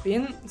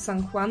landsbyen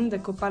San Juan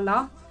de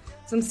Copala,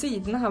 som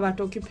siden har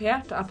vært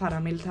okkupert av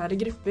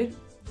paramilitære grupper.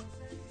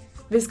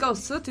 Vi skal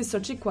også til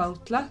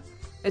Xochicuautla,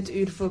 et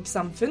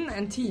urfolkssamfunn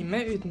en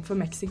time utenfor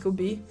Mexico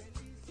by.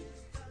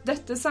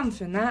 Dette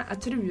samfunnet er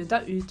truet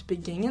av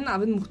utbyggingen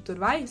av en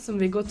motorvei som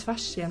vil gå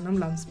tvers gjennom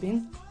landsbyen.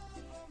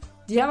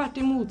 De har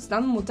vært i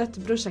motstand mot dette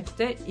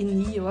prosjektet i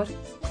 9 år.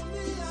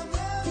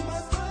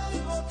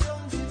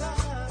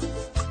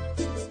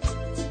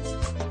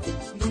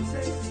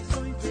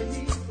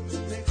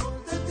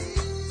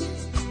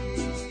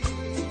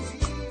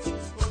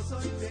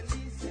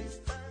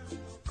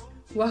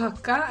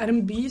 Oaxaca er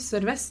en by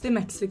sørvest i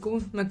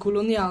Mexico med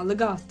koloniale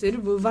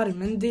gater hvor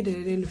varmen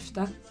dirrer i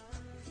lufta.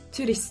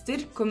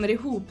 Turister kommer i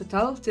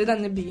hopetall til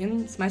denne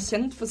byen som er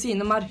kjent for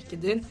sine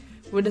markeder,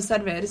 hvor det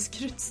serveres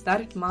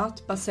kruttsterk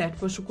mat basert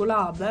på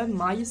sjokolade,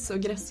 mais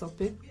og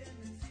gresshopper.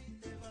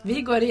 Vi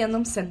går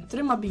gjennom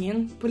sentrum av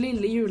byen på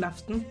lille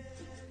julaften.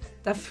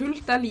 Det er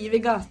fullt av liv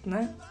i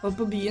gatene, og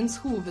på byens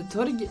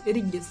hovedtorg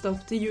rigges det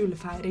opp til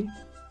julefeiring.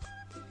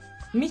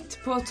 Midt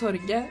på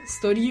torget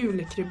står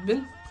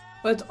julekrybben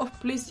og et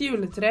opplyst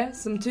juletre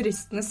som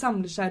turistene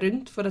samler seg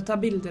rundt for å ta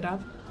bilder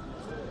av.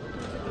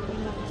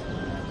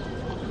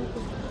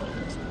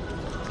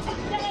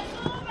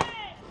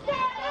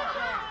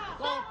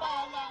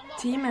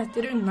 10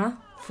 meter unna,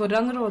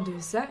 foran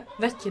rådhuset,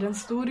 vekker en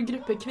stor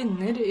gruppe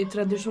kvinner i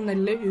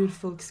tradisjonelle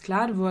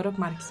urfolksklær vår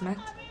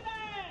oppmerksomhet.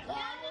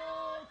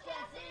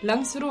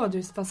 Langs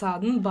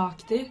rådhusfasaden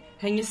bak de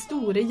henger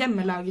store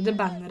hjemmelagede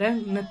bannere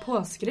med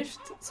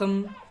påskrift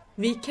som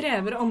 «Vi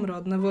krever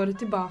områdene våre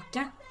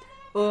tilbake»,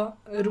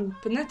 og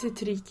ropene til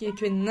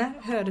triquikvinnene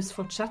høres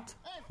fortsatt.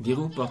 De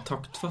roper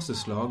taktfaste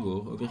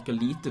slagord og virker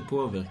lite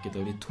påvirket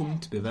av de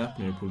tungt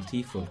bevæpnede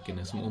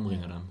politifolkene som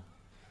omringer dem.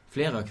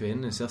 Flere av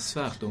kvinnene ser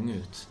svært unge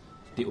ut.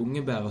 De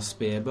unge bærer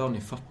spedbarn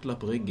i fatler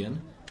på ryggen,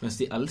 mens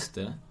de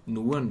eldste,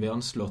 noen vi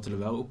anslår til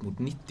å være opp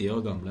mot 90 år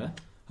gamle,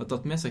 har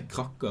tatt med seg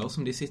krakker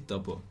som de sitter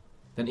på.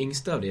 Den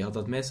yngste av de har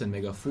tatt med seg en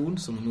megafon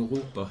som hun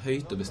roper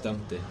høyt og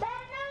bestemt i.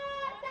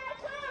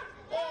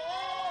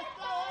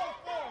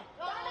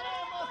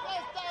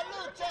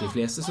 De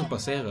fleste som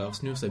passerer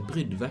snur seg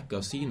brydd vekk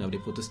av synet av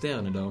de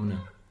protesterende damene,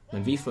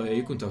 men vi får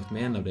øyekontakt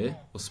med en av de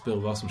og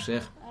spør hva som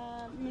skjer.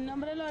 Mi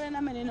nombre es Lorena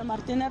Merino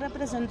Martínez,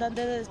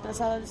 representante de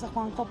desplazados de San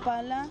Juan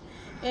Copala.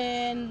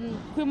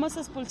 Fuimos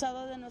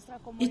expulsados de nuestra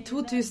comunidad. I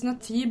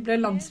 2010 ble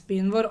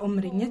landsbyen vår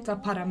omringet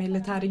av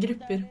paramilitære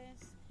grupper.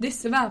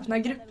 Disse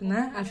væpnede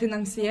gruppene er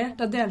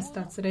finansiert av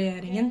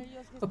delstatsregjeringen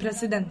og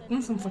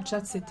presidenten som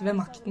fortsatt sitter ved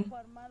makten.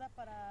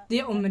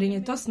 De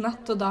omringet oss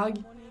natt og dag,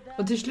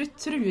 og til slutt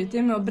truet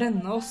de med å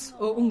brenne oss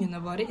og ungene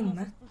våre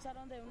inne.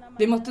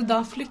 Vi måtte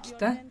da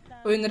flykte,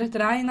 og under et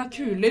regn av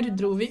kuler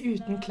dro vi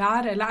uten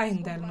klær eller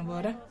eiendelene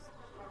våre.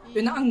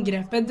 Under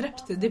angrepet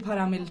drepte de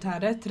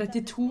paramilitære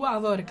 32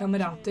 av våre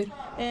kamerater.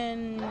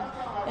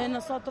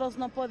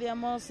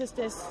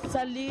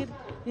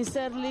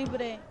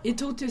 I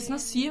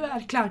 2007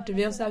 erklærte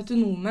vi oss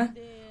autonome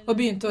og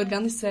begynte å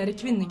organisere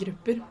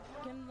kvinnegrupper.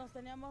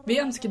 Vi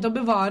ønsket å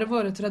bevare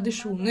våre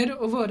tradisjoner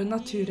og våre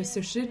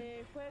naturressurser,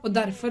 og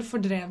derfor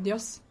fordrev de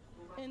oss.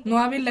 Nå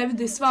har vi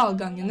levd i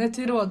svalgangene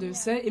til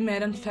rådhuset i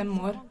mer enn 5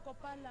 år,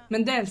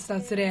 men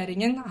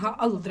delstatsregjeringen har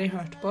aldri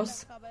hørt på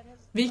oss.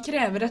 Vi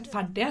krever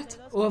rettferdighet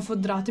og å få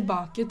dra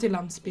tilbake til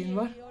landsbyen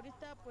vår.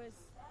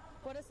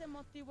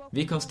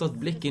 Vi kastet et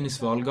blikk inn i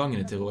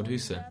svalgangene til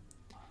rådhuset.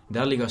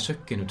 Der ligger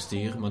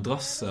kjøkkenutstyr,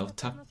 madrasser,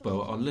 tepper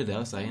og alle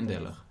deres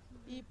eiendeler.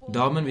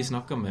 Damen vi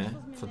snakker med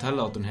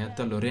forteller at hun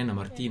heter Lorena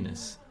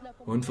Martinez,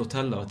 og hun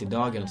forteller at i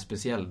dag er en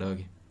spesiell dag.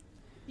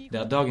 Det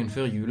er dagen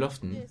før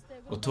julaften,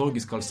 og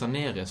torget skal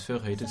saneres før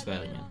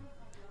høytidsfeiringen.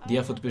 De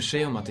har fått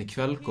beskjed om at i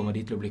kveld kommer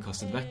de til å bli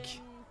kastet vekk.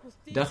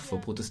 Derfor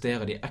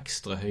protesterer de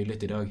ekstra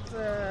høylytt i dag.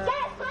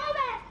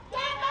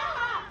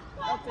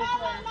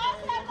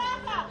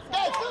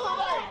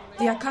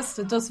 De har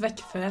kastet oss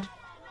vekk før.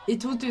 I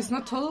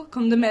 2012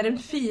 kom det mer enn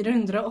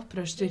 400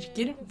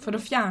 opprørsstyrker for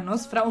å fjerne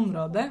oss fra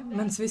området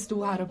mens vi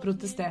sto her og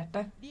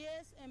protesterte.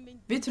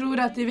 Vi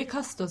tror at de vil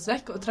kaste oss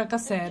vekk og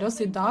trakassere oss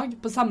i dag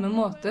på samme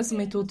måte som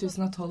i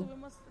 2012.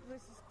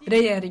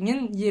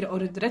 Regjeringen gir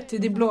ordre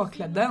til de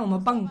blåkledde om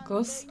å banke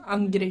oss,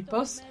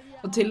 angripe oss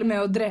og til og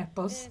med å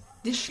drepe oss.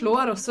 De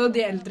slår også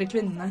de eldre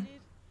kvinnene.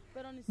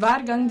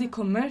 Hver gang de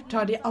kommer,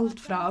 tar de alt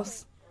fra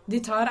oss.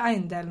 De tar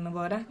eiendelene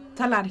våre,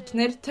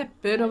 tallerkener,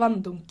 tepper og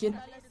vanndunker.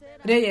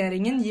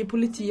 Regjeringen gir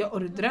politiet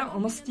ordre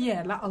om å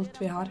stjele alt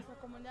vi har.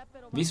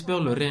 Vi spør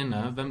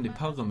Lorena hvem de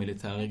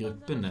paramilitære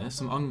gruppene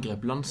som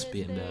angrep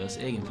landsbyen deres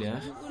egentlig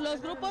er.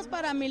 Los grupos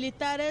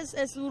paramilitares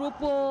es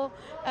grupo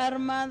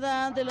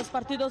armada de los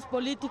partidos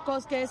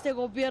políticos que este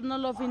gobierno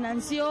lo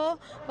financió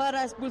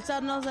para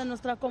expulsarnos de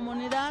nuestra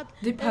comunidad.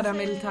 De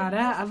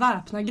paramilitære er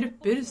væpna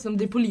grupper som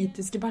de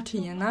politiske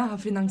partiene har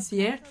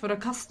finansiert for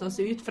å kaste oss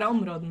ut fra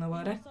områdene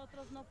våre.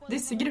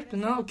 Disse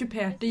gruppene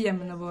okkuperte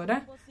hjemmene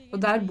våre, og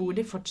der bor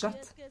de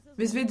fortsatt.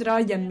 Hvis vi drar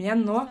hjem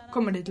igjen nå,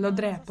 kommer de til å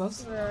drepe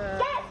oss.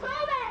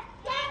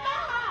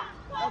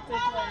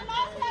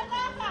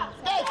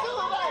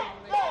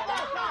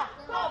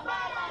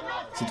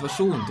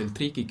 Situasjonen til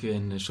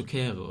Triqui-kvinnene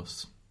sjokkerer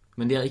oss,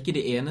 men de er ikke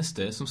de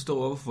eneste som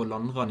står overfor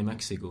landran i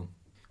Mexico.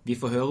 Vi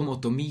får høre om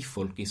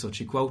Otomi-folk i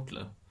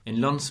Xochicuautla,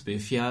 en landsby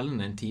i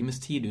fjellene en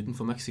times tid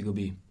utenfor Mexico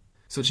by.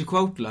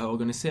 Xochicuautla har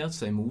organisert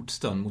seg i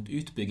motstand mot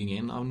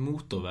utbyggingen av en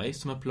motorvei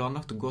som er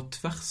planlagt å gå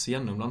tvers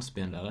gjennom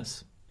landsbyen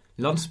deres.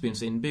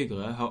 Landsbyens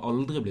innbyggere har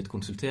aldri blitt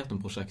konsultert om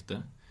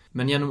prosjektet,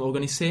 men gjennom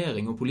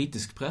organisering og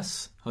politisk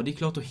press har de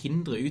klart å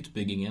hindre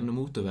utbyggingen av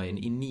motorveien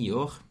i 9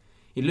 år.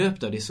 I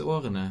løpet av disse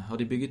årene har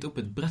de bygget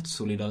opp et bredt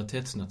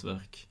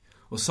solidaritetsnettverk,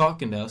 og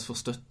saken deres får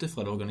støtte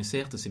fra det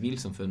organiserte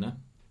sivilsamfunnet.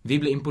 Vi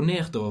ble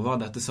imponert over hva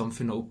dette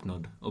samfunnet har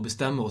oppnådd, og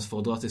bestemmer oss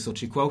for å dra til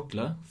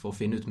Xochicuautla for å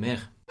finne ut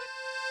mer.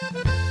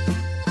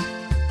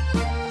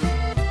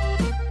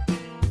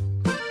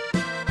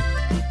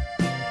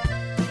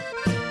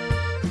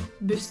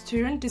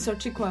 Bussturen til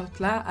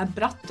Xochicuautla er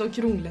bratt og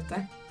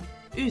kronglete.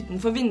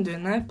 Utenfor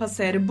vinduene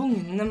passerer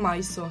bugnende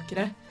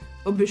maisåkre,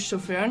 og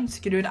bussjåføren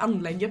skrur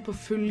anlegget på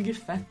full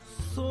guffe.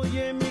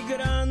 Soy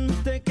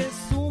emigrante que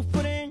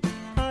sufre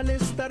al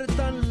estar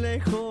tan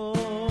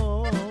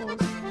lejos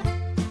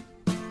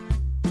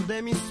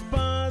de mis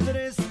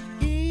padres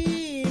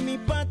y mi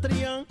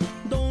patria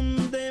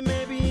donde me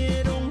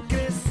vieron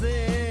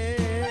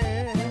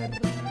crecer.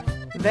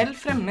 Vel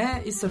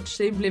fremme i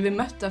Sochi blir vi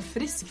møtt av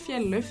frisk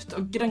fjelluft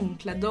og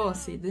grønnkledde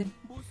åsider.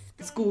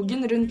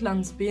 Skogen rundt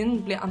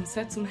landsbyen blir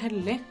ansett som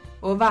hellig,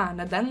 og å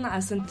verne den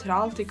er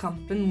sentralt i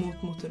kampen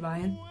mot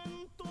motorveien.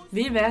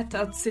 Vi vet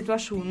at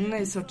situasjonen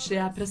i Sochi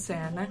er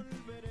presserende,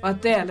 og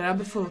at deler av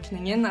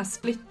befolkningen er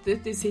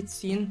splittet i sitt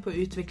syn på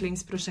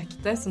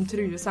utviklingsprosjektet som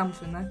truer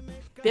samfunnet.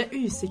 Vi er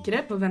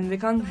usikre på hvem vi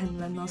kan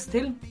henvende oss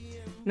til,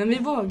 men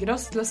vi våger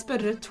oss til å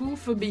spørre 2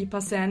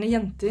 forbipasserende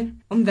jenter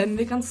om hvem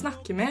vi kan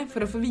snakke med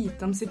for å få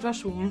vite om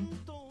situasjonen.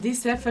 De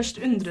ser først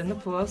undrende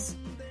på oss,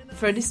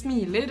 før de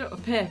smiler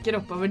og peker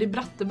oppover de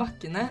bratte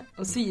bakkene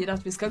og sier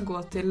at vi skal gå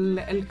til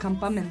El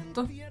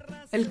Campamento.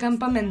 El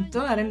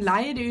Campamento er en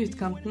leir i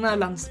utkanten av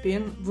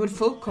landsbyen, hvor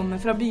folk kommer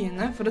fra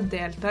byene for å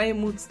delta i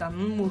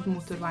motstanden mot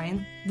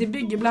motorveien. De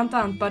bygger blant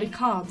annet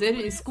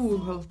barrikader i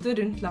skogholter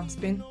rundt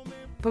landsbyen.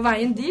 På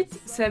veien dit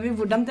ser vi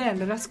hvordan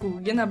deler av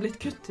skogen er blitt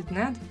kuttet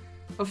ned,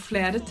 og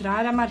flere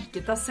trær er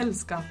merket av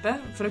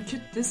selskapet for å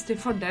kuttes til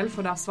fordel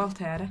for å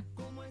asfaltere.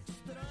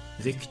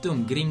 Ryktet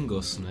om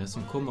gringosene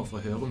som kommer fra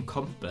å høre om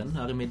kampen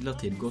er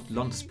imidlertid gått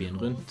landsbyen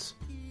rundt.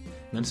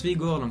 Mens vi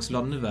går langs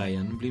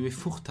landeveien blir vi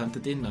fort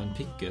hentet inn av en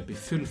pickup i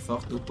full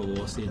fart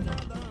oppover åssiden.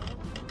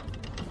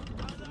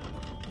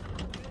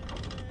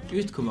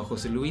 Ut kommer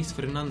José Luis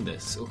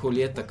Fernández og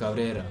Julieta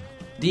Cabrera.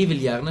 De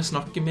vil gjerne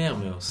snakke mer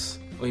med oss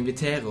og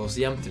invitere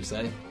oss hjem til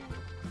seg.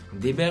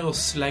 De ber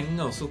oss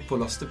slenge oss opp på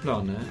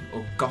lasteplanet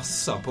og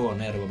gasser på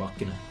nedover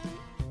bakkene.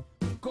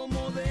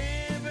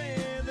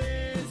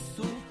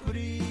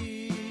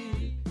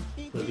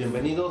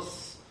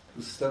 Bienvenidos,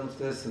 están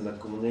ustedes en la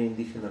comunidad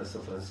indígena de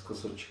San Francisco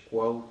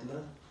Xochicuautla.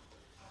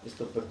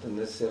 Esto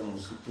pertenece al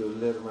municipio de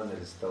Lerma en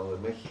el Estado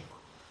de México.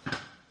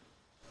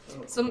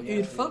 Som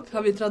urfolk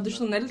har vi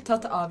tradisjonelt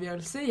tatt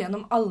avgjørelser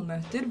gjennom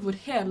allmøter hvor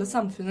hele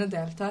samfunnet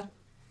deltar.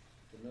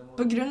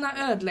 På grunn av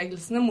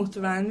ødeleggelsene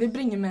motorveien vil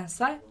bringe med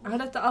seg,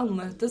 har dette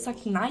allmøtet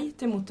sagt nei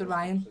til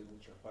motorveien.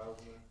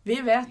 Vi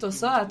vet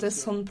også at et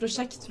sånt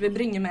prosjekt vil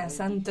bringe med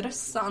seg en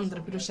drøss av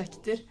andre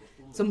prosjekter,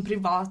 som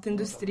privat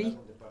industri.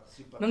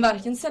 Men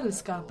hverken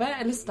selskapet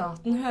eller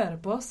staten hører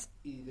på oss.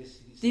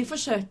 De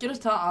forsøker å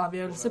ta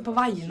avgjørelser på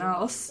vegne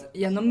av oss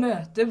gjennom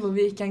møter hvor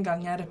vi ikke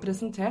engang er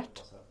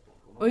representert.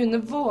 Og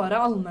under våre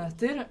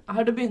allmøter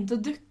har det begynt å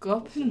dukke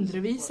opp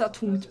hundrevis av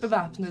tungt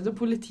bevæpnede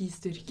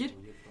politistyrker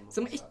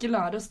som ikke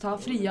lar oss ta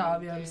frie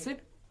avgjørelser.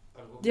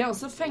 De har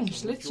også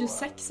fengslet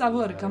 26 av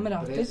våre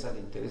kamerater.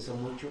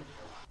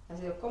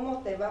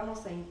 ¿Cómo te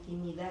vamos a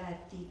intimidar a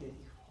ti? Le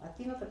dijo. A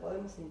ti no te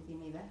podemos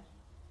intimidar.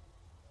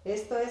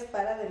 Esto es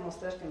para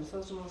demostrar que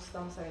nosotros no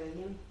estamos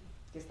agrediendo.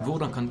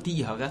 Hvordan kan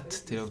de ha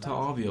rett til å ta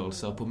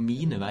avgjørelser på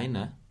mine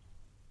vegne?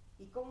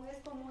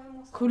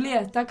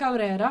 Julieta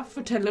Cabrera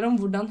forteller om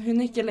hvordan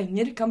hun ikke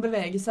lenger kan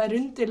bevege seg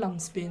rundt i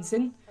landsbyen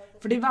sin,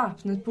 fordi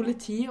væpnet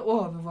politi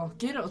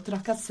overvåker og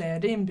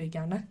trakasserer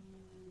innbyggerne.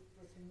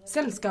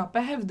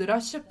 Selskapet hevder å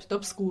ha kjøpt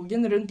opp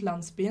skogen rundt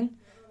landsbyen,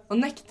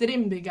 og nekter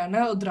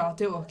innbyggerne å dra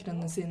til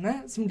åkrene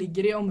sine, som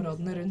ligger i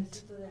områdene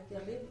rundt.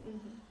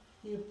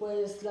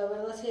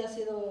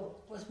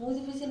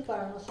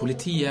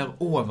 Politiet er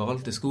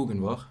overalt i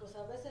skogen vår.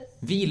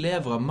 Vi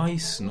lever av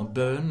maisen og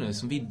bønene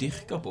som vi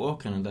dyrker på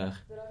åkrene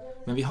der,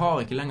 men vi har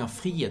ikke lenger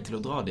frihet til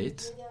å dra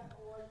dit.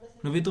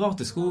 Når vi drar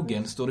til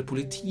skogen, står det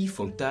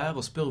politifolk der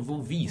og spør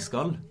hvor vi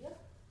skal.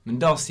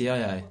 Men da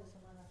sier jeg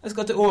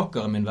skal til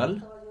åkeren min vel.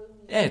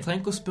 Jeg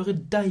trenger ikke å spørre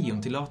deg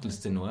om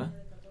tillatelse til noe.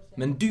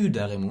 Men du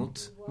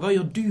derimot, hva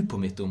gjør du på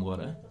mitt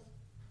område?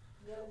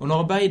 Og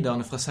når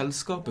arbeiderne fra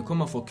selskapet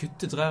kommer for å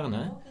kutte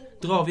trærne,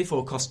 drar vi for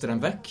å kaste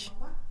dem vekk.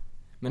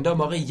 Men da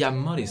bare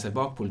gjemmer de seg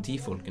bak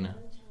politifolkene.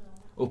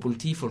 Og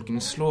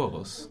politifolkene slår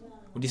oss,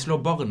 og de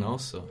slår barna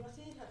også.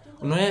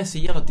 Og når jeg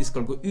sier at de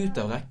skal gå ut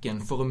av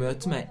rekken for å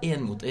møte meg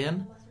 1 mot 1,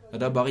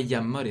 da bare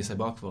gjemmer de seg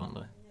bak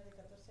hverandre.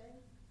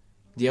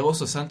 De har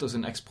også sendt oss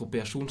en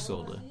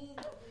ekspropriasjonsordre.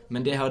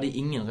 Men det har de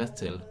ingen rett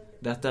til.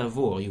 Dette er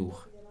vår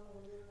jord.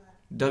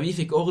 Da vi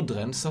fikk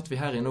ordren, satt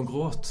vi her inne og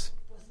gråt.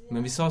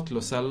 Men vi sa til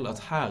oss selv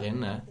at her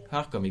inne,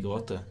 her kan vi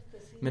gråte.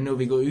 Men når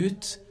vi går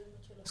ut,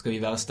 skal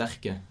vi være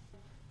sterke.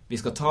 Vi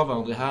skal ta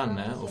hverandre i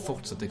hendene og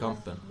fortsette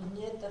kampen.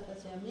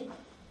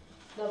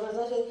 La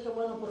verdad yo dije,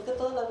 bueno, ¿por qué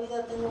toda la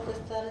vida tengo que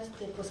estar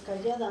pues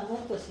callada, no?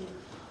 Pues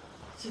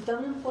si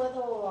también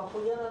puedo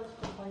apoyar a los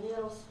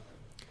compañeros.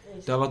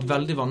 Det har vært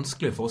veldig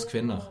vanskelig for oss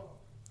kvinner.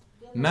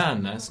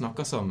 Mennene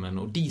snakker sammen,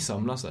 og de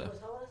samler seg.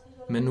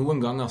 Men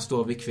noen ganger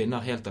står vi kvinner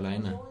helt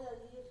alene.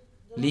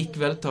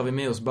 Likevel tar vi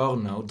med oss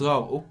barna og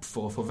drar opp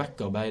for å få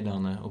vekk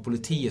arbeiderne og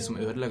politiet som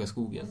ødelegger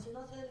skogen.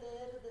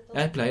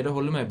 Jeg pleide å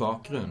holde meg i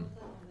bakgrunnen,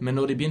 men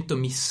når de begynte å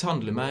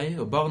mishandle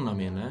meg og barna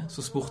mine,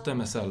 så spurte jeg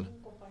meg selv,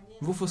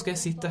 hvorfor skal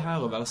jeg sitte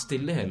her og være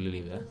stille hele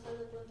livet?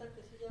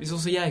 Hvis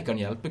også jeg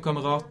kan hjelpe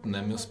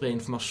kameratene med å spre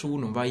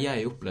informasjon om hva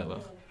jeg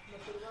opplever.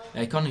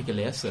 Jeg kan ikke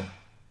lese,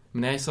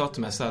 men jeg sa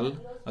til meg selv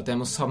at jeg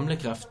må samle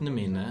kreftene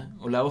mine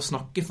og lære å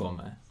snakke for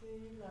meg.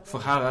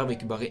 For her er vi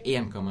ikke bare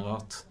én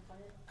kamerat.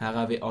 Her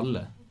er vi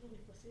alle.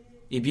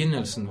 I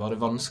begynnelsen var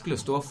det vanskelig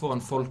å stå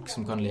foran folk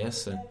som kan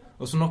lese,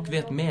 og som nok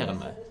vet mer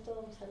enn meg.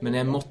 Men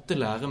jeg måtte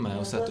lære meg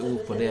å sette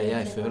ord på det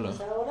jeg føler.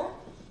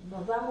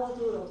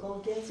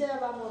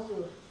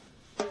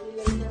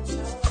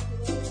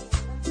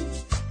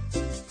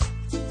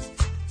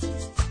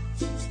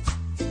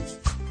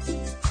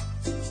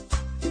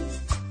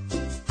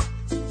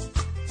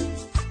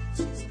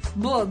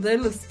 Både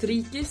Los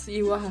Triquis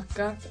i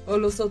Oaxaca og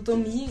Los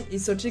Otomí i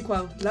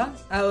Xochicuautla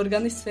er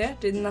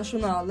organisert i den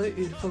nasjonale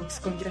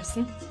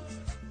urfolkskongressen.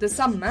 Det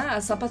samme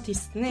er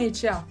zapatistene i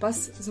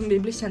Chiapas, som vi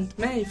ble kjent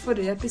med i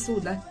forrige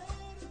episode.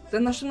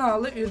 Den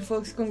nasjonale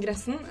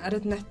urfolkskongressen er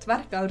et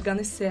nettverk av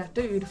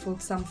organiserte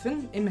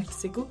urfolkssamfunn i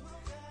Mexico,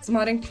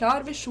 som har en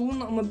klar visjon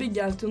om å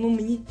bygge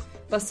autonomi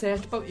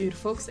basert på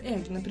urfolks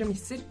egne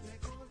premisser.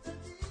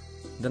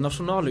 Den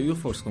nasjonale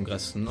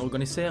urfolkskongressen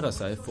organiserer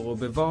seg for å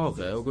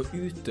bevare og å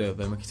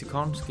utøve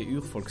meksikanske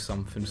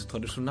urfolkssamfunns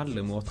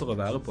tradisjonelle måter å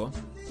være på.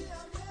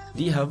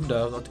 De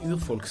hevder at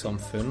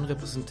urfolkssamfunn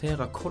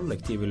representerer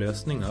kollektive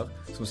løsninger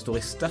som står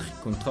i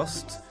sterk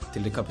kontrast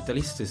til det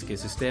kapitalistiske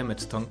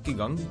systemets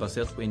tankegang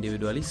basert på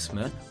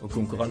individualisme og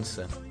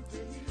konkurranse.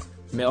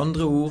 Med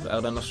andre ord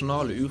er den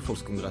nasjonale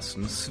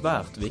urfolkskongressen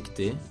svært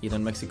viktig i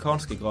den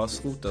meksikanske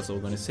grasrotas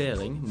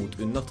organisering mot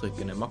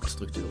undertrykkende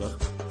maktstrukturer.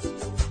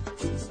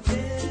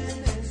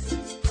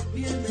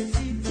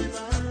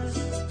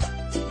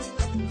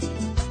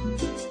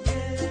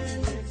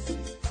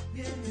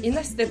 I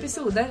neste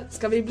episode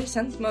skal vi bli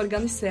kjent med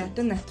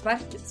organiserte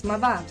nettverk som har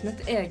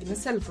væpnet egne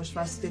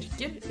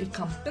selvforsvarsstyrker i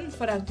kampen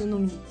for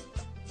autonomi.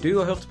 Du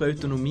har hørt på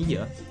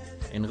Autonomia.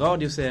 En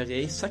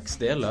radioserie i 6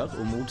 deler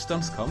om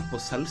motstandskamp og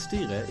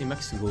selvstyre i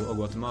Mexico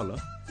og Guatemala.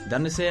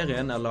 Denne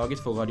serien er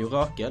laget for Radio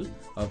Rakel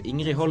av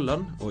Ingrid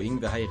Holland og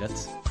Yngve Heiret.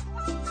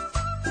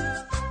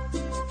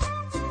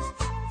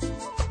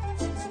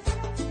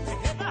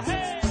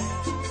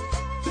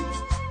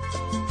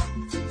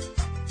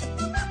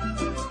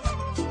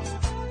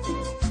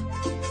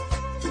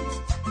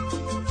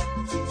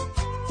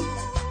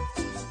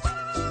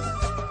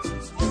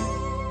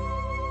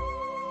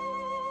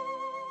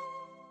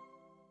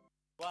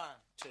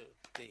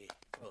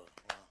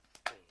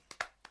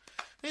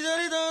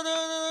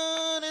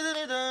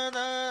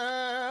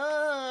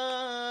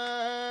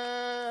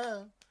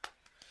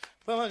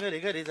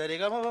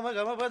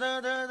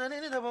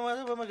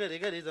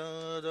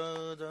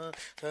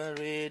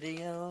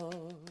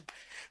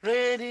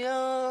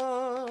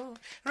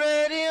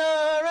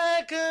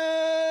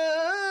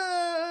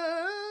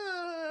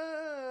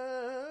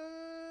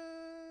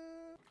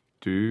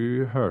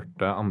 Du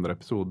hørte andre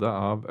episode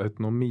av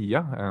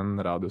Autonomia, en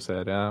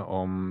radioserie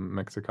om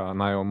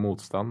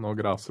motstand og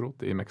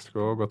grasrot i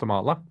Mexico og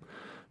Guatemala,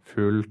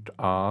 fulgt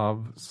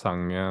av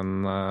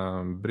sangen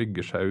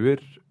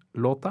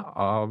Bryggesjauer-låta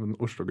av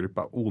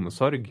Oslo-gruppa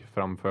Onesorg,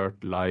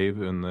 framført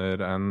live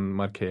under en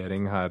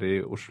markering her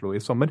i Oslo i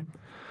sommer.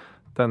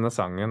 Denne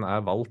sangen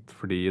er valgt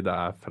fordi det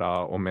er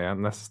fra og med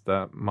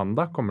neste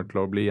mandag kommer til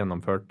å bli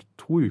gjennomført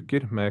 2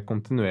 uker med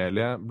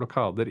kontinuerlige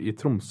blokader i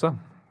Tromsø,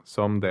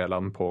 som del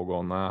av den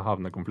pågående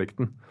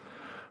havnekonflikten.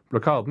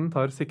 Blokaden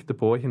tar sikte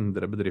på å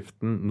hindre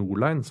bedriften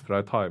Nordlines fra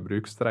å ta i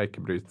bruk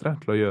streikebrytere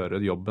til å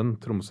gjøre jobben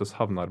Tromsøs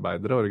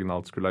havnearbeidere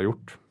originalt skulle ha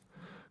gjort.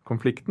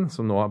 Konflikten,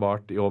 som nå har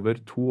vart i over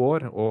 2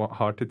 år og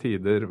har til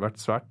tider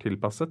vært svært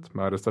tilpasset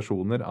med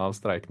arrestasjoner av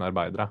streikende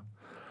arbeidere.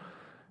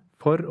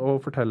 For å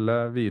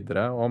fortelle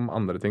videre om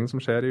andre ting som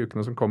skjer i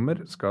ukene som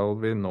kommer, skal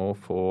vi nå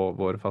få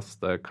vår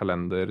faste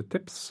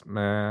kalendertips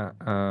med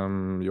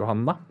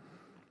Johanna.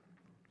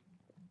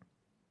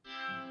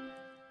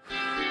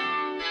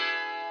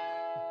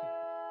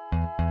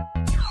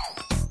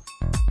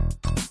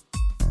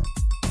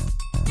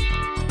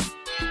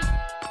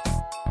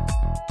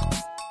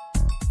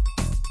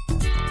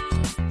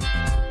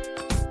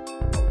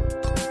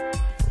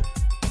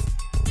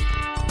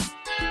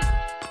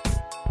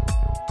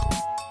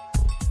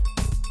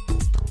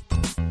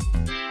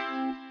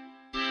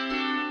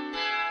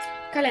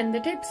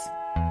 Kalendertips.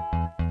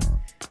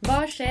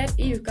 Hva skjer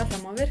i uka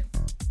fremover?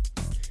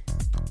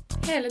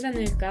 Hele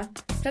denne uka,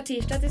 fra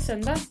tirsdag til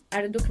søndag, er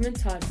det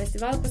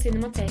dokumentarfestival på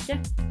Cinemateket.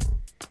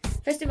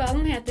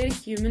 Festivalen heter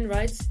Human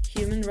Rights,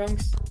 Human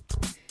Wrongs.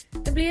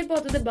 Det blir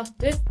både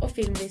debatter og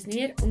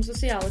filmvisninger om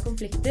sosiale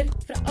konflikter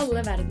fra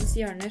alle verdens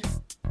hjørner.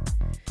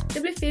 Det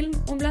blir film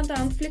om blant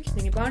annet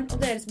flyktningebarn og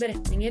deres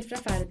beretninger fra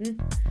ferden,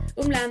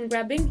 om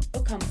landgrabbing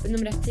og kampen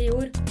om rett til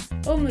jord,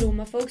 og om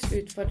romafolks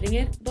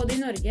utfordringer både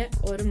i Norge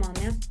og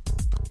Romania.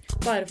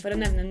 Bare for å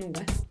nevne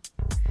noe.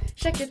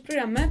 Sjekk ut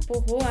programmet på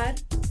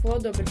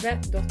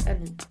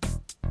hrhw.no.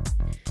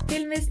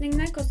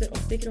 Filmvisningene koster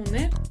 80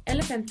 kroner,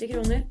 eller 50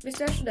 kroner hvis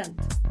du er student.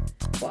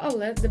 Og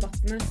alle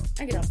debattene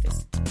er gratis.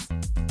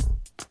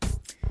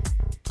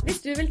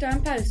 Hvis du vil ta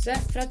en pause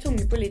fra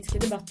tunge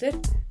politiske debatter,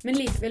 men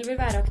likevel vil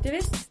være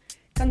aktivist,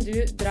 kan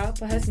du dra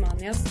på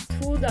Hausmanias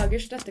 2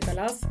 dagers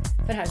støttekalas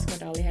for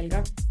Hauskvartalet i helga.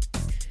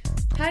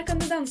 Her kan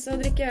du danse og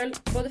drikke øl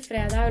både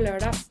fredag og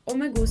lørdag, og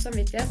med god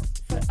samvittighet,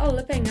 for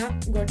alle penger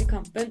går til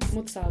kampen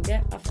mot salget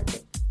av 40.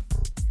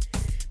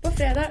 På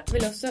fredag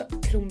vil også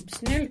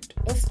Krumpsnylt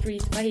og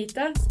Street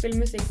Fajita spille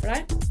musikk for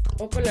deg,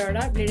 og på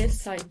lørdag blir det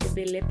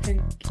Psychobilly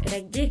Punk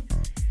Reggae,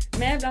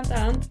 med blant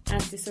annet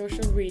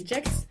Antisocial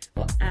Rejects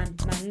og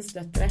Ant-Mannens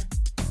døtre.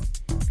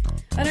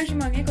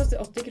 Arrangementet koster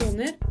 80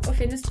 kroner og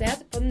finner sted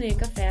på den nye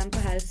kaféen på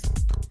Haus.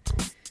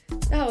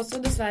 Det har også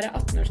dessverre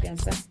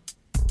 18-årsgrense.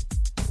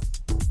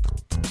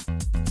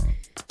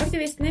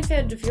 Aktivistene i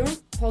Førdefjorden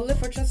holder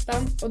fortsatt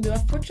stand, og du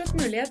har fortsatt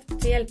mulighet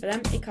til å hjelpe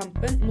dem i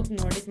kampen mot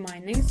Nordic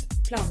Minings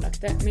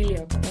planlagte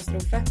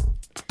miljøkatastrofe.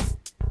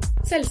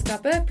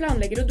 Selskapet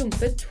planlegger å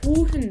dumpe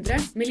 200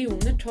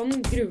 millioner tonn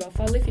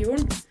gruveavfall i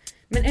fjorden,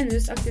 men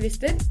NUs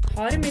aktivister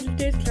har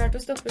imidlertid klart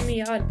å stoppe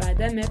mye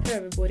arbeidet med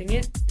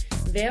prøveboringer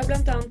ved å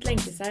blant annet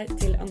lenke seg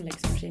til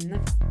anleggsmaskinene.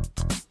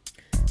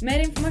 Mer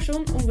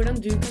informasjon om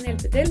hvordan du kan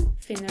hjelpe til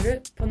finner du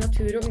på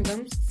Natur og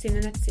Ungdoms sine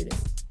nettsider.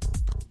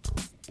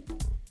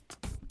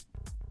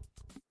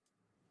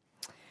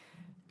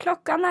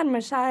 Klokka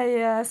nærmer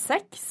seg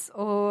 6,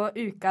 og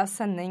ukas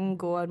sending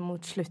går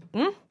mot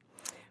slutten.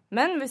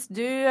 Men hvis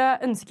du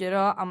ønsker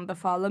å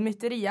anbefale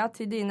mytteria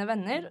til dine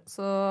venner,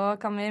 så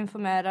kan vi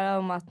informere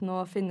om at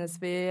nå finnes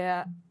vi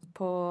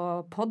på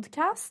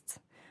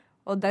podcast.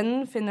 Og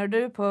den finner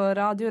du på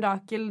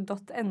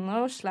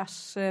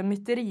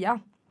radiorakel.no/mytteria.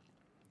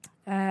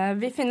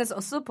 Vi finnes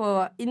også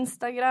på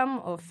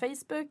Instagram og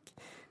Facebook,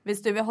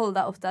 hvis du vil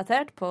holde deg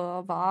oppdatert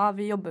på hva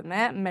vi jobber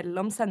med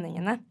mellom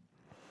sendingene.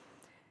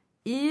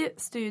 I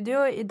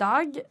studio i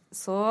dag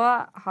så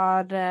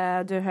har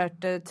du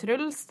hørt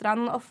Trull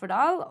Strand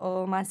Offerdal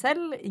og meg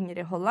selv,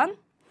 Ingrid Holland.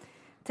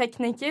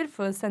 Tekniker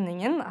for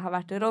sendingen har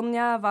vært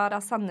Ronja Vara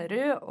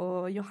Sannerud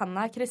og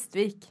Johanna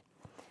Kristvik.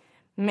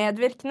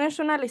 Medvirkende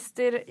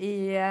journalister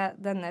i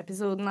denne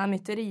episoden av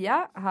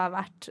Mytteria har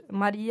vært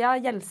Maria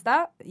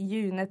Gjelstad,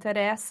 June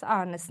Therese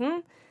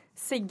Arnesen,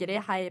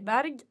 Sigrid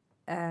Heiberg,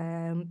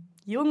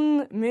 Jon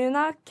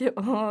Munak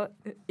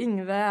og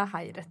Yngve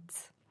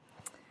Heiret.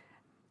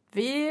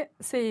 Vi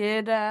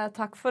sier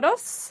takk for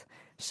oss.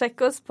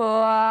 Sjekk oss på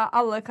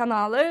alle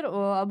kanaler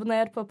og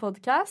abonner på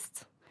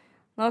podcast.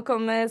 Nå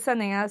kommer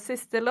sendingens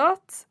siste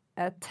låt,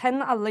 Tenn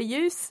alle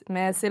ljus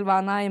med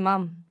Silvana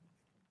Imam.